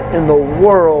 What in the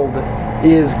world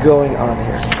is going on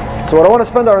here? So what I want to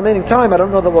spend our remaining time, I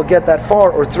don't know that we'll get that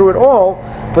far or through it all,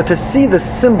 but to see the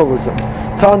symbolism,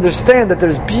 to understand that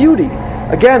there's beauty.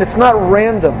 Again, it's not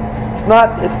random. It's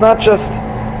not just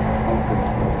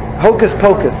hocus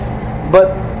pocus,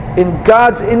 but in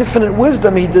God's infinite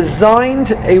wisdom, He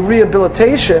designed a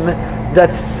rehabilitation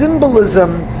that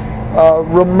symbolism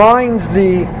reminds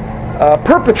the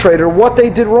perpetrator what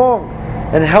they did wrong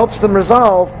and helps them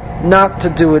resolve not to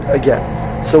do it again.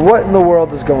 So what in the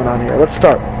world is going on here? Let's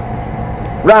start.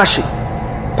 Rashi,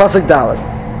 Pasuk Dalet.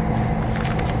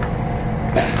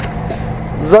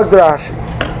 Zog Rashi.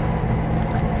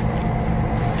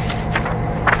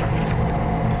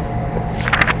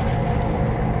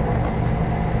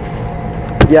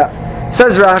 Yeah.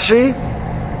 Says Rashi,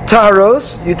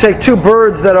 Taharos, you take 2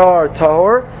 birds that are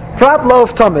tahor, Prat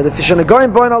loaf tamid. If you should go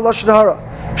in boin al lashon hara,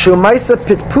 shu ma'isa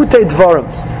pitpute dvarim.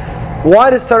 Why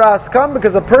does taras come?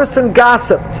 Because a person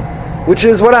gossiped, which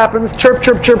is what happens. Chirp,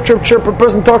 chirp, chirp, chirp, chirp. A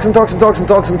person talks and talks and talks and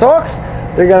talks and talks.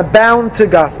 They're going to bound to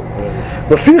gossip.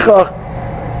 Lefichach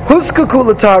huskaku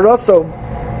l'taraso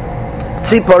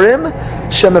tziparim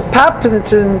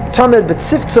shemepapnitin tamid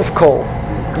b'tziftzuf kol.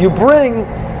 You bring.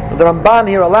 The Ramban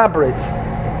here elaborates.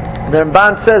 The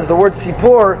Ramban says the word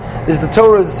tzipor is the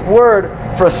Torah's word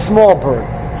for a small bird.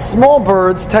 Small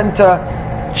birds tend to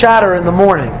chatter in the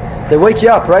morning. They wake you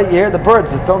up, right? You hear the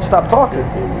birds that don't stop talking,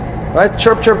 right?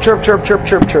 Chirp, chirp, chirp, chirp, chirp,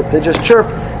 chirp, chirp. They just chirp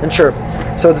and chirp.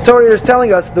 So the Torah is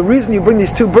telling us the reason you bring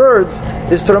these two birds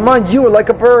is to remind you are like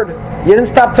a bird. You didn't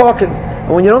stop talking.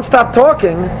 And when you don't stop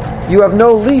talking, you have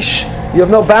no leash, you have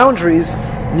no boundaries,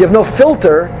 you have no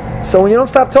filter. So when you don't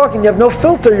stop talking, you have no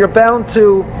filter, you're bound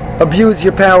to abuse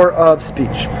your power of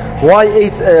speech. Why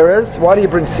eitz erez? Why do you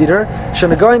bring cedar?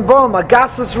 Shenegoyim bom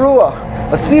agasas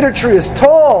ruach. A cedar tree is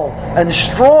tall and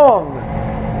strong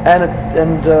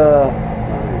and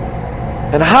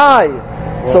high.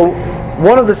 So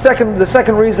one of the second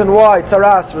reason why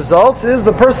tzaras results is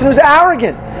the person who's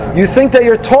arrogant. You think that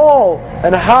you're tall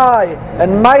and high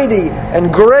and mighty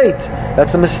and great.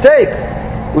 That's a mistake.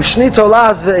 Ushni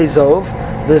tolaz ve'ezov.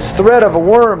 This thread of a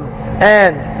worm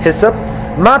and hyssop.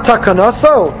 Mata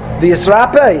kanaso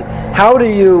v'yisrape. How do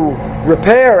you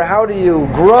repair? How do you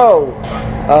grow?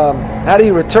 How do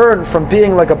you return from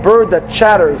being like a bird that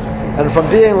chatters and from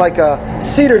being like a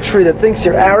cedar tree that thinks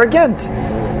you're arrogant?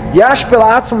 Yashpil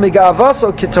atzma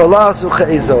migavaso kitolas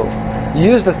ucheizov.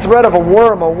 You use the thread of a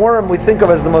worm. A worm we think of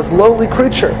as the most lowly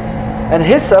creature, and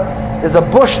hyssop is a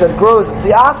bush that grows. It's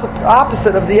the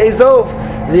opposite of the Azov,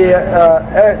 the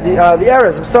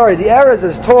Erez. I'm sorry, the Erez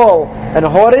is tall and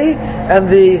haughty, and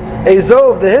the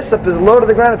Azov, the hyssop, is low to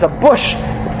the ground. It's a bush.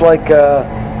 It's like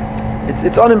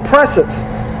it's unimpressive.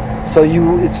 So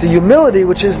it's the humility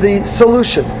which is the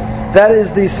solution. That is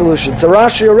the solution. So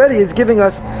Rashi already is giving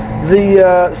us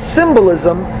the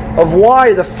symbolism of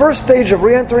why the first stage of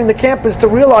re-entering the camp is to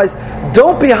realize,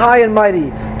 don't be high and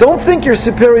mighty. Don't think you're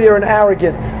superior and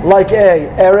arrogant like a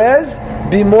Erez.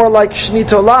 Be more like Shni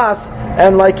Tolas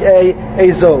and like a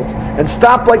Azov. And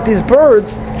stop like these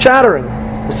birds chattering.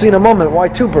 We'll see in a moment why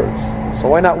two birds. So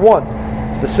why not one?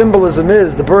 If the symbolism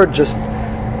is the bird just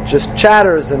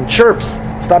chatters and chirps,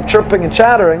 stop chirping and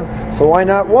chattering, so why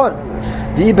not one?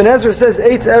 The Ibn Ezra says,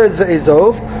 Eitz Erez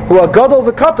ve'ezov, hu agadol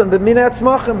v'katan b'mina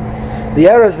etzmachim. The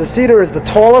Erez, the cedar, is the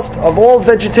tallest of all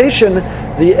vegetation.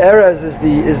 The Erez is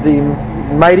the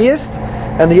mightiest,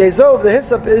 and the Ezov, the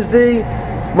hyssop, is the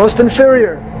most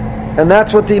inferior. And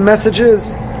that's what the message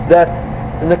is, that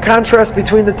in the contrast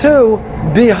between the two,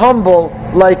 be humble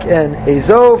like an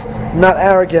Ezov, not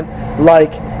arrogant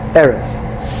like Erez.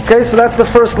 Okay, so that's the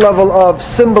first level of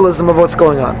symbolism of what's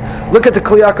going on. Look at the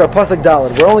Kli Yakar, Pasuk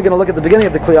Daled. We're only going to look at the beginning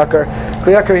of the Kli Yakar.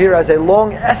 Kli Yakar here has a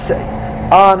long essay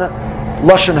on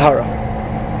Lashon Hara.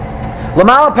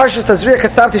 Lamala Parshas Tazria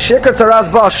Kasavti Shekar Tzaras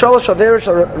Ba Shalosh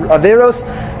Averos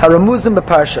Haramuzim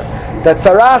Beparsha. That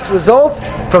Tzaras results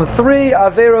from three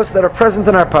Averos that are present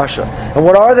in our Parsha. And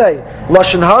what are they?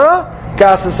 Lashon Hara,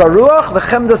 Gasas Haruach,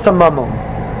 V'chemdas Hamamon.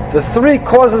 The three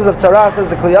causes of Tzaras, as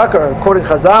the Kli Yakar, according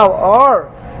Chazal, are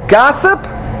gossip,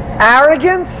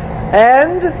 arrogance,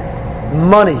 and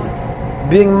money.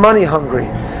 Being money hungry.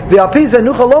 The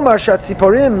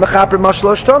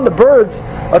birds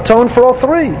atone for all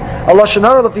three.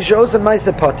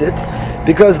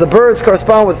 Because the birds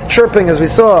correspond with chirping, as we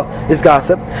saw, is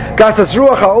gossip. Birds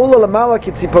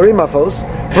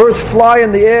fly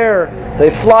in the air, they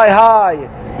fly high.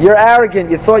 You're arrogant,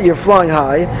 you thought you're flying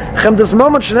high.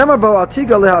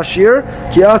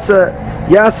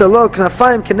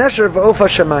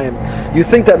 You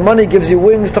think that money gives you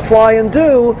wings to fly and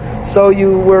do, so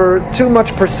you were too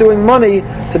much pursuing money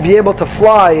to be able to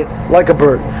fly like a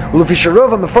bird.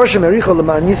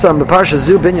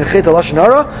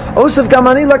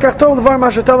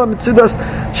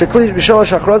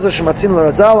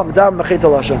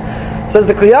 Says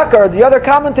the Kli Yakar, the other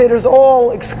commentators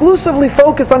all exclusively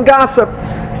focus on gossip.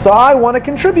 So I want to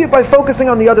contribute by focusing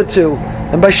on the other two,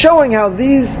 and by showing how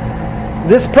this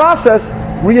process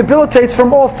rehabilitates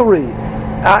from all three.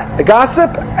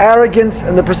 Gossip, arrogance,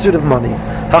 and the pursuit of money.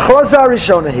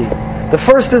 The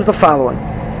first is the following.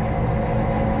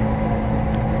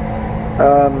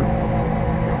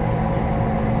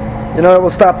 We'll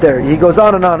stop there. He goes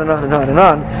on and on and on and on and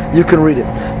on. You can read it.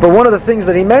 But one of the things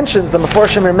that he mentions, the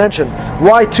Mefarshim mentioned,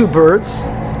 why two birds?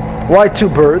 Why two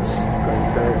birds?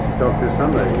 Talk to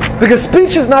somebody. Because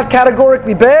speech is not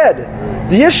categorically bad.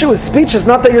 The issue with speech is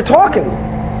not that you're talking.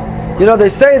 They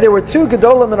say there were two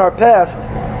Gedolim in our past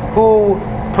who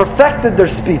perfected their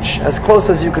speech as close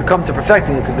as you could come to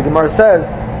perfecting it, because the Gemara says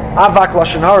Avak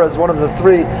Lashon Hara is one of the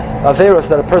three Averos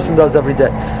that a person does every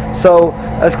day. So,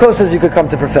 as close as you could come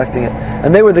to perfecting it.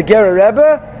 And they were the Gerer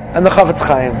Rebbe and the Chavetz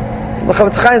Chaim. The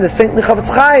Chavetz Chaim, the saintly Chavetz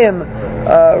Chaim,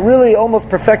 really almost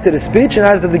perfected his speech, and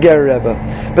as did the Gerer Rebbe.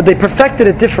 But they perfected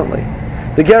it differently.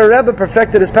 The Gerer Rebbe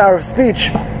perfected his power of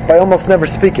speech by almost never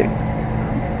speaking.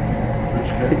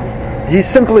 He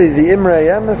simply, the Imrei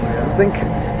Emes, I think,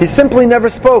 he simply never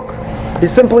spoke.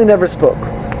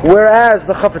 Whereas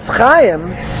the Chavetz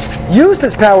Chaim used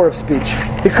his power of speech.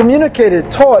 He communicated,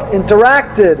 taught,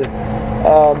 interacted,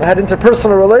 had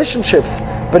interpersonal relationships,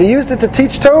 but he used it to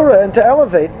teach Torah and to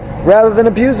elevate rather than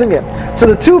abusing it. So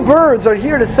the two birds are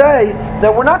here to say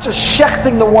that we're not just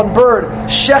shechting the one bird.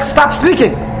 Stop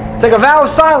speaking. Take a vow of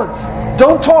silence.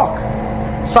 Don't talk.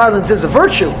 Silence is a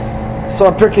virtue. So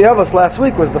in Pirkei Avos last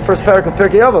week was the first parak of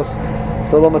Pirkei Avos.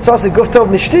 So Lo Matzasi Guf Tov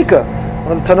Mishtika.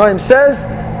 When the Tanoim says,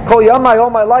 Kol Yamai, all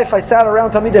my life I sat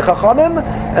around Talmidei Chachamim,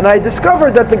 and I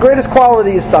discovered that the greatest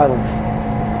quality is silence.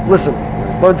 Listen.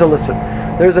 Learn to listen.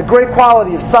 There's a great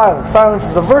quality of silence. Silence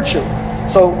is a virtue.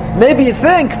 So maybe you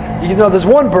think, there's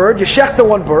one bird, you shechte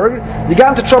one bird, you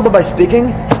got into trouble by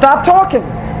speaking, stop talking.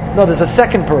 No, there's a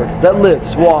second bird that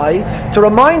lives. Why? To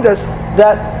remind us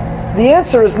that the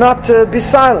answer is not to be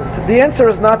silent. The answer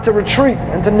is not to retreat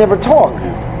and to never talk.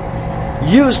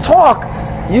 Use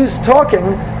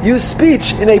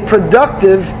speech in a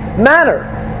productive manner.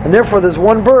 And therefore there's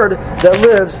one bird that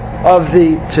lives of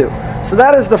the two. So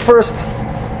that is the first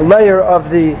layer of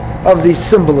the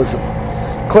symbolism.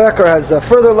 Kloyaker has a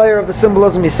further layer of the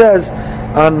symbolism. He says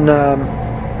on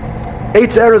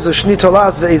Eitz Erez of Shni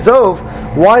Tolas ve'ezov,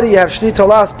 why do you have Shni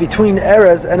Tolas between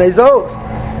Erez and Ezov?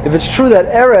 If it's true that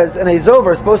Erez and Ezov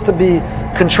are supposed to be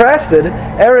contrasted,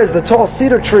 Erez, the tall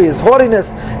cedar tree, is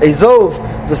haughtiness. Ezov,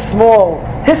 the small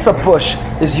hyssop bush,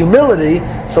 is humility.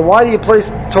 So why do you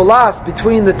place Tolas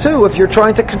between the two if you're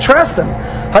trying to contrast them?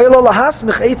 And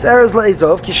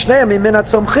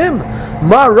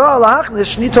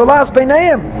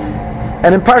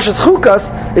in Parshas Chukas,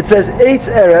 it says Eitz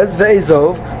Erez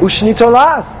ve'ezov u'shni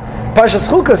Tolas. Parshas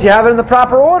Chukas, you have it in the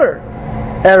proper order.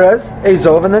 Erez,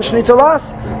 Ezov, and then Shni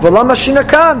Tolas. V'lama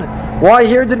shinakan. Why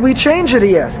here did we change it?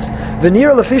 He asks.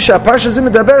 V'nir lefisha Parsha Zu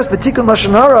medaberes betikun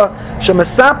lashon hara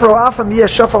shemesapro afam yeh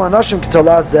shofal anashim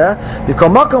k'Tolas zeh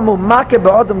v'kol makom hu makeh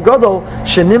ba'adam gadol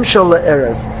shenimshol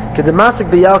le'erez kedemasik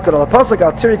b'yalkad al pasuk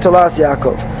al tiri Tolas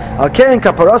Yaakov al kein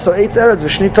kaparaso eitz Erez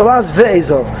v'shni Tolas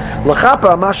ve'ezov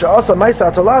l'chapa masha asa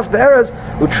ma'isa Tolas be'erez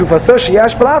u'trufaso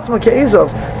sheyash b'latzma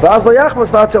ke'ezov v'az lo yachmas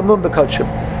la'atel mum b'kodshim.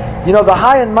 The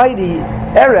high and mighty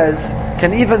Erez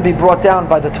can even be brought down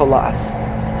by the Tolas.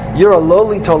 You're a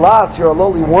lowly Tolas, you're a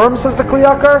lowly worm, says the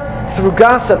Kliyakar. Through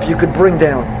gossip you could bring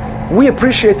down. We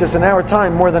appreciate this in our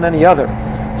time more than any other.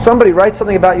 Somebody writes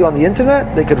something about you on the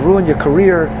internet, they could ruin your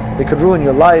career, they could ruin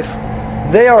your life.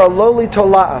 They are a lowly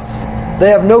Tolas. They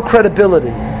have no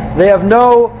credibility. They have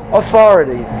no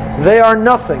authority. They are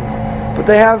nothing. But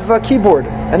they have a keyboard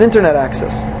and internet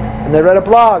access. And they read a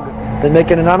blog. They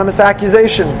make an anonymous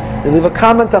accusation. They leave a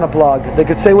comment on a blog. They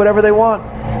could say whatever they want.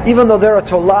 Even though they're a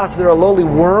Tolas, they're a lowly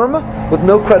worm with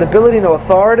no credibility, no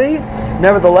authority,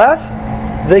 nevertheless,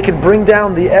 they could bring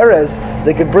down the Erez.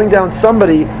 They could bring down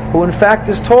somebody who in fact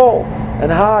is tall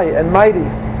and high and mighty.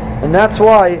 And that's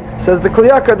why, says the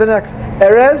Kliyakar, the next,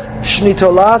 Erez, Shni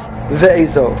Tolas,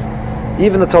 ve'ezov.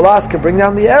 Even the Tolas can bring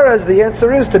down the Erez. The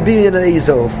answer is to be in an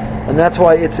Ezov. And that's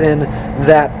why it's in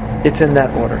that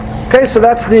order. Okay, so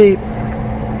that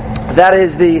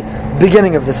is the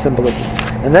beginning of the symbolism.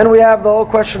 And then we have the whole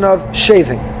question of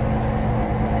shaving.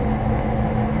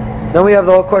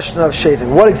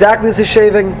 What exactly is he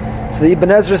shaving? So the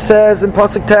Ibn Ezra says in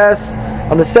Pasuk Tes,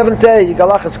 on the seventh day,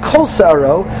 Yigalachas kol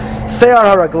se'aro, se'ar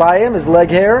haraglayim, his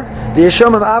leg hair,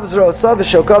 v'yeshomim avzro osav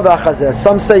v'shokav v'achazeh.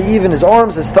 Some say even his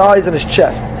arms, his thighs, and his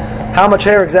chest. How much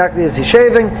hair exactly is he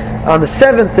shaving? On the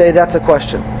seventh day, that's a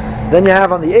question. Then you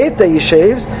have on the eighth day he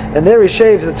shaves, and there he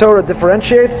shaves, the Torah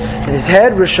differentiates, in his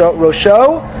head,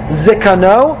 Rosho,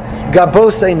 Zikano,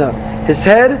 Gabos Einan. His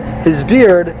head, his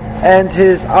beard, and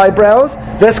his eyebrows,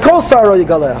 Ves Kol Saro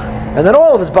Yigalech. And then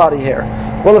all of his body hair.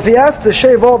 Well, if he has to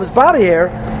shave all of his body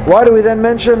hair, why do we then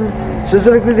mention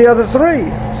specifically the other three?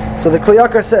 So the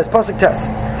Kliyakar says, Pasuk Tes,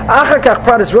 Achar kach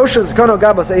prat is Rosh Zikano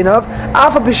Gabos Einav,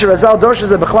 Afa Pisher Azal Dosh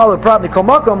Ze Bechlal Prat Mikol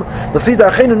Makom, Lefi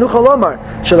Darchenu Nuchal Omar,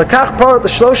 Shelakach Parat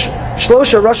Shlosha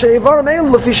Rasha Evarim Eilu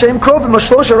Lefi Sheim Krovim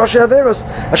Shlosha Rasha Averos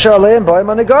Asher Aleim Ba'im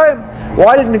Anegayim.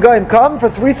 Why did Negayim come? For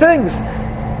three things: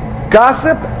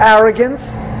 gossip,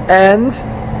 arrogance, and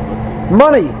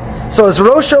money. So as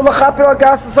Rosh Lachaper Al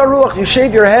Gasas Aruach, you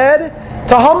shave your head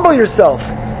to humble yourself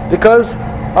because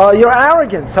your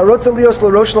arrogance. You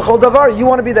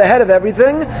want to be the head of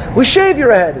everything. We shave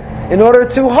your head in order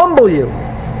to humble you.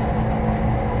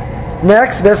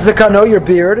 Next, your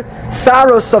beard.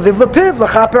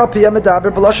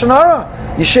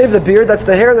 You shave the beard, that's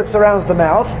the hair that surrounds the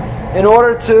mouth, in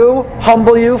order to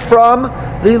humble you from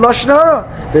the lashon hara.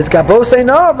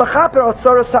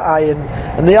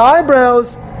 And the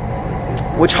eyebrows,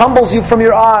 which humbles you from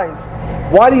your eyes.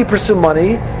 Why do you pursue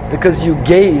money? Because you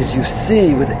gaze, you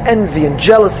see with envy and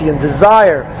jealousy and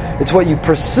desire. It's what you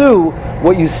pursue,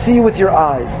 what you see with your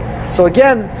eyes. So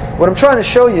again, what I'm trying to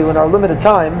show you in our limited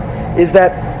time is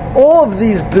that all of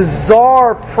these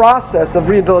bizarre process of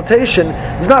rehabilitation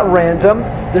is not random.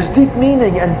 There's deep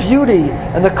meaning and beauty,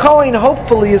 and the Kohen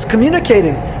hopefully is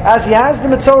communicating as he has the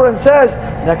Mitzorah and says,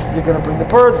 next you're going to bring the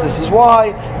birds, this is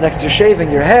why. Next you're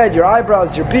shaving your head, your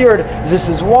eyebrows, your beard, this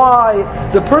is why.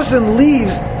 The person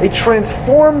leaves a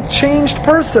transformed, changed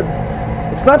person.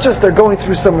 It's not just they're going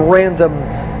through some random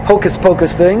hocus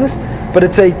pocus things, but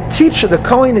it's a teacher. The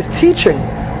Kohen is teaching.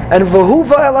 And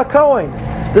v'huva el Kohen.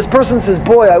 This person says,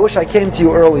 boy, I wish I came to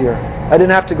you earlier. I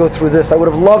didn't have to go through this. I would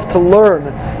have loved to learn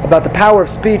about the power of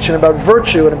speech and about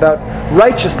virtue and about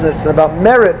righteousness and about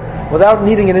merit without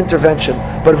needing an intervention.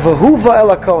 But v'huva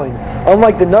el Kohen.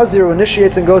 Unlike the Nazir who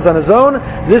initiates and goes on his own,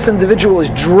 this individual is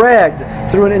dragged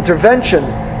through an intervention,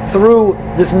 through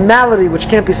this malady which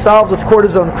can't be solved with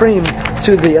cortisone cream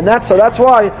to thee. And that's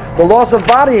why the loss of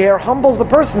body hair humbles the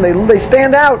person. They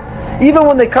stand out. Even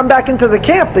when they come back into the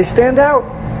camp, they stand out.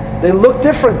 They look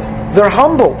different. They're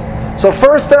humbled. So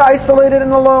first they're isolated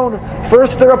and alone.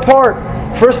 First they're apart.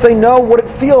 First they know what it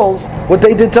feels, what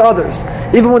they did to others.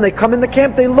 Even when they come in the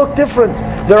camp, they look different.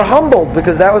 They're humbled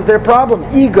because that was their problem.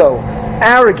 Ego,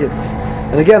 arrogance.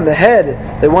 And again, the head,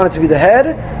 they wanted to be the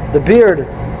head. The beard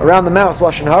around the mouth,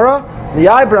 Lashon Hara. The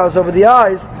eyebrows over the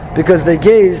eyes because they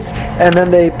gazed and then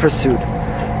they pursued.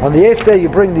 On the 8th day you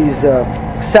bring these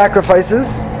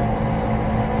sacrifices.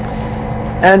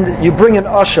 And you bring an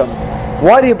asham.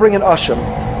 Why do you bring an asham?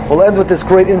 We'll end with this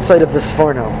great insight of this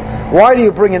Sforno. Why do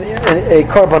you bring a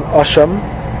korban asham?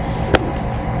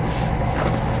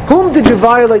 Whom did you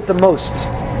violate the most?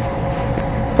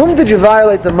 Whom did you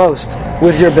violate the most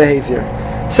with your behavior?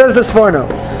 Says the Sforno.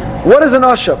 What is an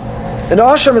asham? An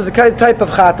asham is a type of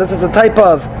chatas, it's a type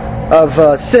of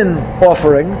sin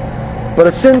offering, but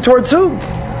a sin towards whom?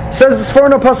 Says the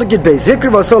Sforno pasuk Yud Beis. Hikri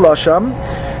v'asol asham.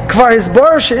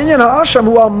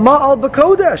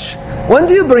 When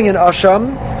do you bring in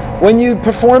asham? When you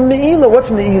perform me'ilah. What's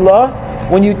me'ilah?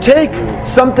 When you take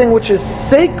something which is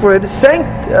sacred,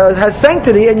 has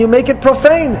sanctity, and you make it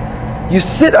profane. You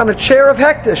sit on a chair of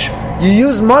hektish. You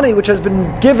use money which has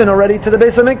been given already to the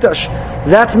Beis HaMikdash.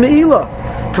 That's me'ilah.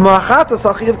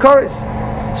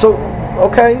 So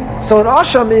an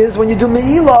asham is when you do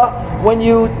me'ilah, when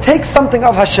you take something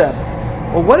of Hashem.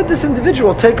 Well, what did this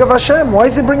individual take of Hashem? Why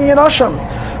is he bringing in Hashem?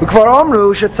 Why do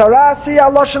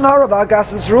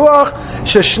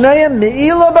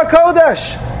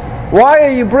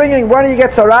you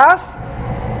get saras?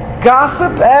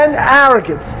 Gossip and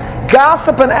arrogance.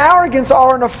 Gossip and arrogance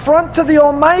are an affront to the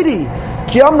Almighty.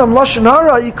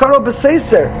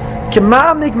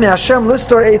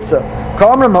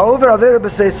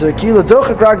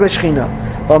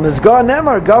 במסגר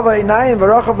נאמר גבה עיניים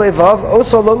ורחב לבב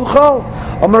עושו לא אוכל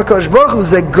אומר הקדוש ברוך הוא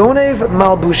זה גונב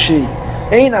מלבושי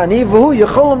אין אני והוא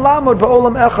יכולים לעמוד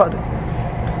בעולם אחד.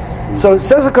 So it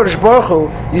says HaKadosh Baruch Hu,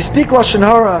 you speak Lashon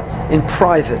Hara in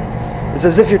private. It's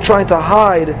as if you're trying to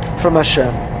hide from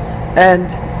Hashem. And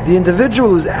the individual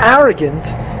who's arrogant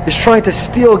is trying to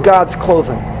steal God's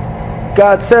clothing.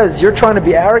 God says, you're trying to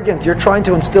be arrogant, you're trying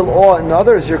to instill awe in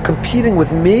others, you're competing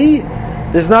with me.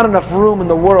 There's not enough room in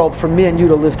the world for me and you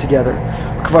to live together.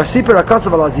 So it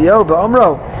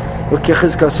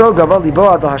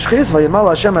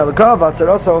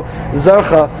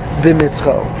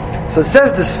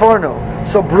says the Sforno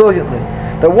so brilliantly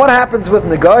that what happens with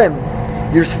Negaim,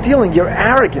 you're stealing your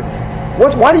arrogance.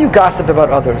 Why do you gossip about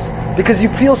others? Because you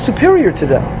feel superior to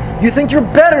them. You think you're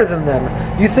better than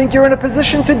them. You think you're in a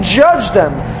position to judge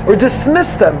them or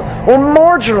dismiss them or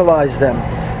marginalize them.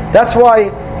 That's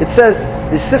why it says,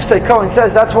 the Sifsei Kohen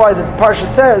says, that's why the Parsha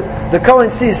says, the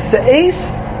Kohen sees Se'es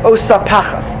o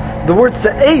Sapachas. The word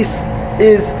Se'es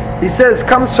is, he says,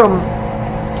 comes from,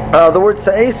 the word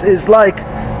Se'es is like,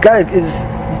 is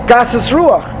Gasus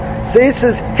Ruach. Se'es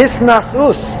is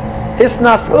Hisnasus.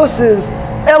 Hisnasus is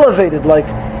elevated, like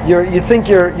you think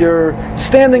you're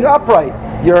standing upright,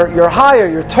 you're higher,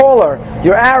 you're taller,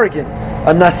 you're arrogant.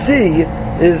 A Nasi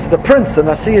is the prince, the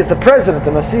Nasi is the president,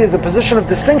 the Nasi is a position of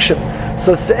distinction.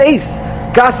 So Se'es,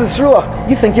 Gasus Ruach,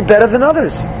 you think you're better than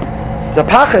others.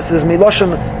 Zapachas is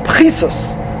Miloshem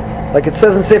Pchisos, like it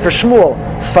says in Sefer Shmuel,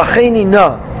 Sfacheni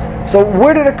na. So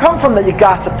where did it come from that you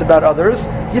gossiped about others?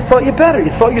 You thought you're better,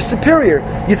 you thought you're superior,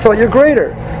 you thought you're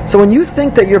greater. So when you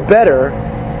think that you're better,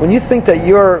 when you think that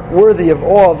you're worthy of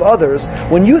awe of others,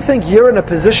 when you think you're in a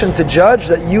position to judge,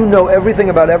 that you know everything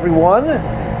about everyone,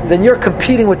 then you're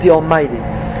competing with the Almighty.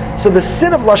 So the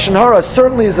sin of Lashon Hara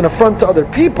certainly is an affront to other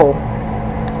people,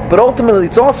 but ultimately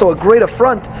it's also a great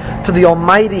affront to the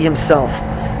Almighty Himself.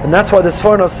 And that's why the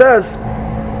Sforno says,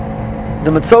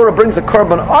 the Mitzorah brings a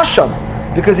korban asham,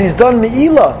 because he's done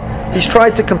me'ilah. He's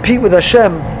tried to compete with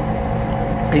Hashem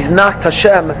He's knocked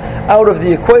Hashem out of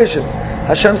the equation.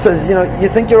 Hashem says, you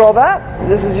think you're all that?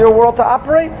 This is your world to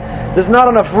operate? There's not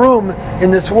enough room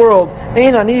in this world.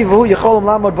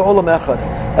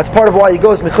 That's part of why he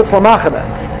goes michutz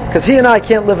lamachana, because he and I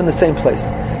can't live in the same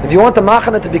place. If you want the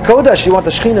machana to be kodesh, you want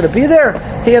the shechina to be there,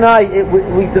 he and I,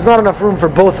 there's not enough room for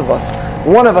both of us.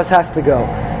 One of us has to go.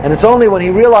 And it's only when he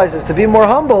realizes to be more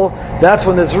humble, that's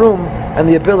when there's room and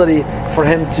the ability for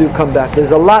him to come back.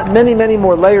 There's many, many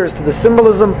more layers to the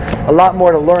symbolism, a lot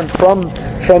more to learn from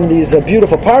these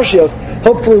beautiful parshios.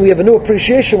 Hopefully we have a new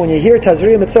appreciation when you hear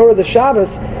Tazria Mitzorah the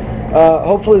Shabbos.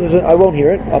 Hopefully I won't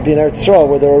hear it. I'll be in Eretz Yisrael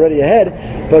where they're already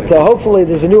ahead. But hopefully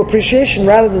there's a new appreciation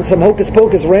rather than some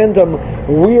hocus-pocus, random,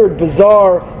 weird,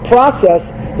 bizarre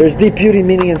process. There's deep beauty,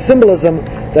 meaning, and symbolism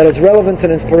that is relevance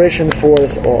and inspiration for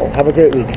us all. Have a great week.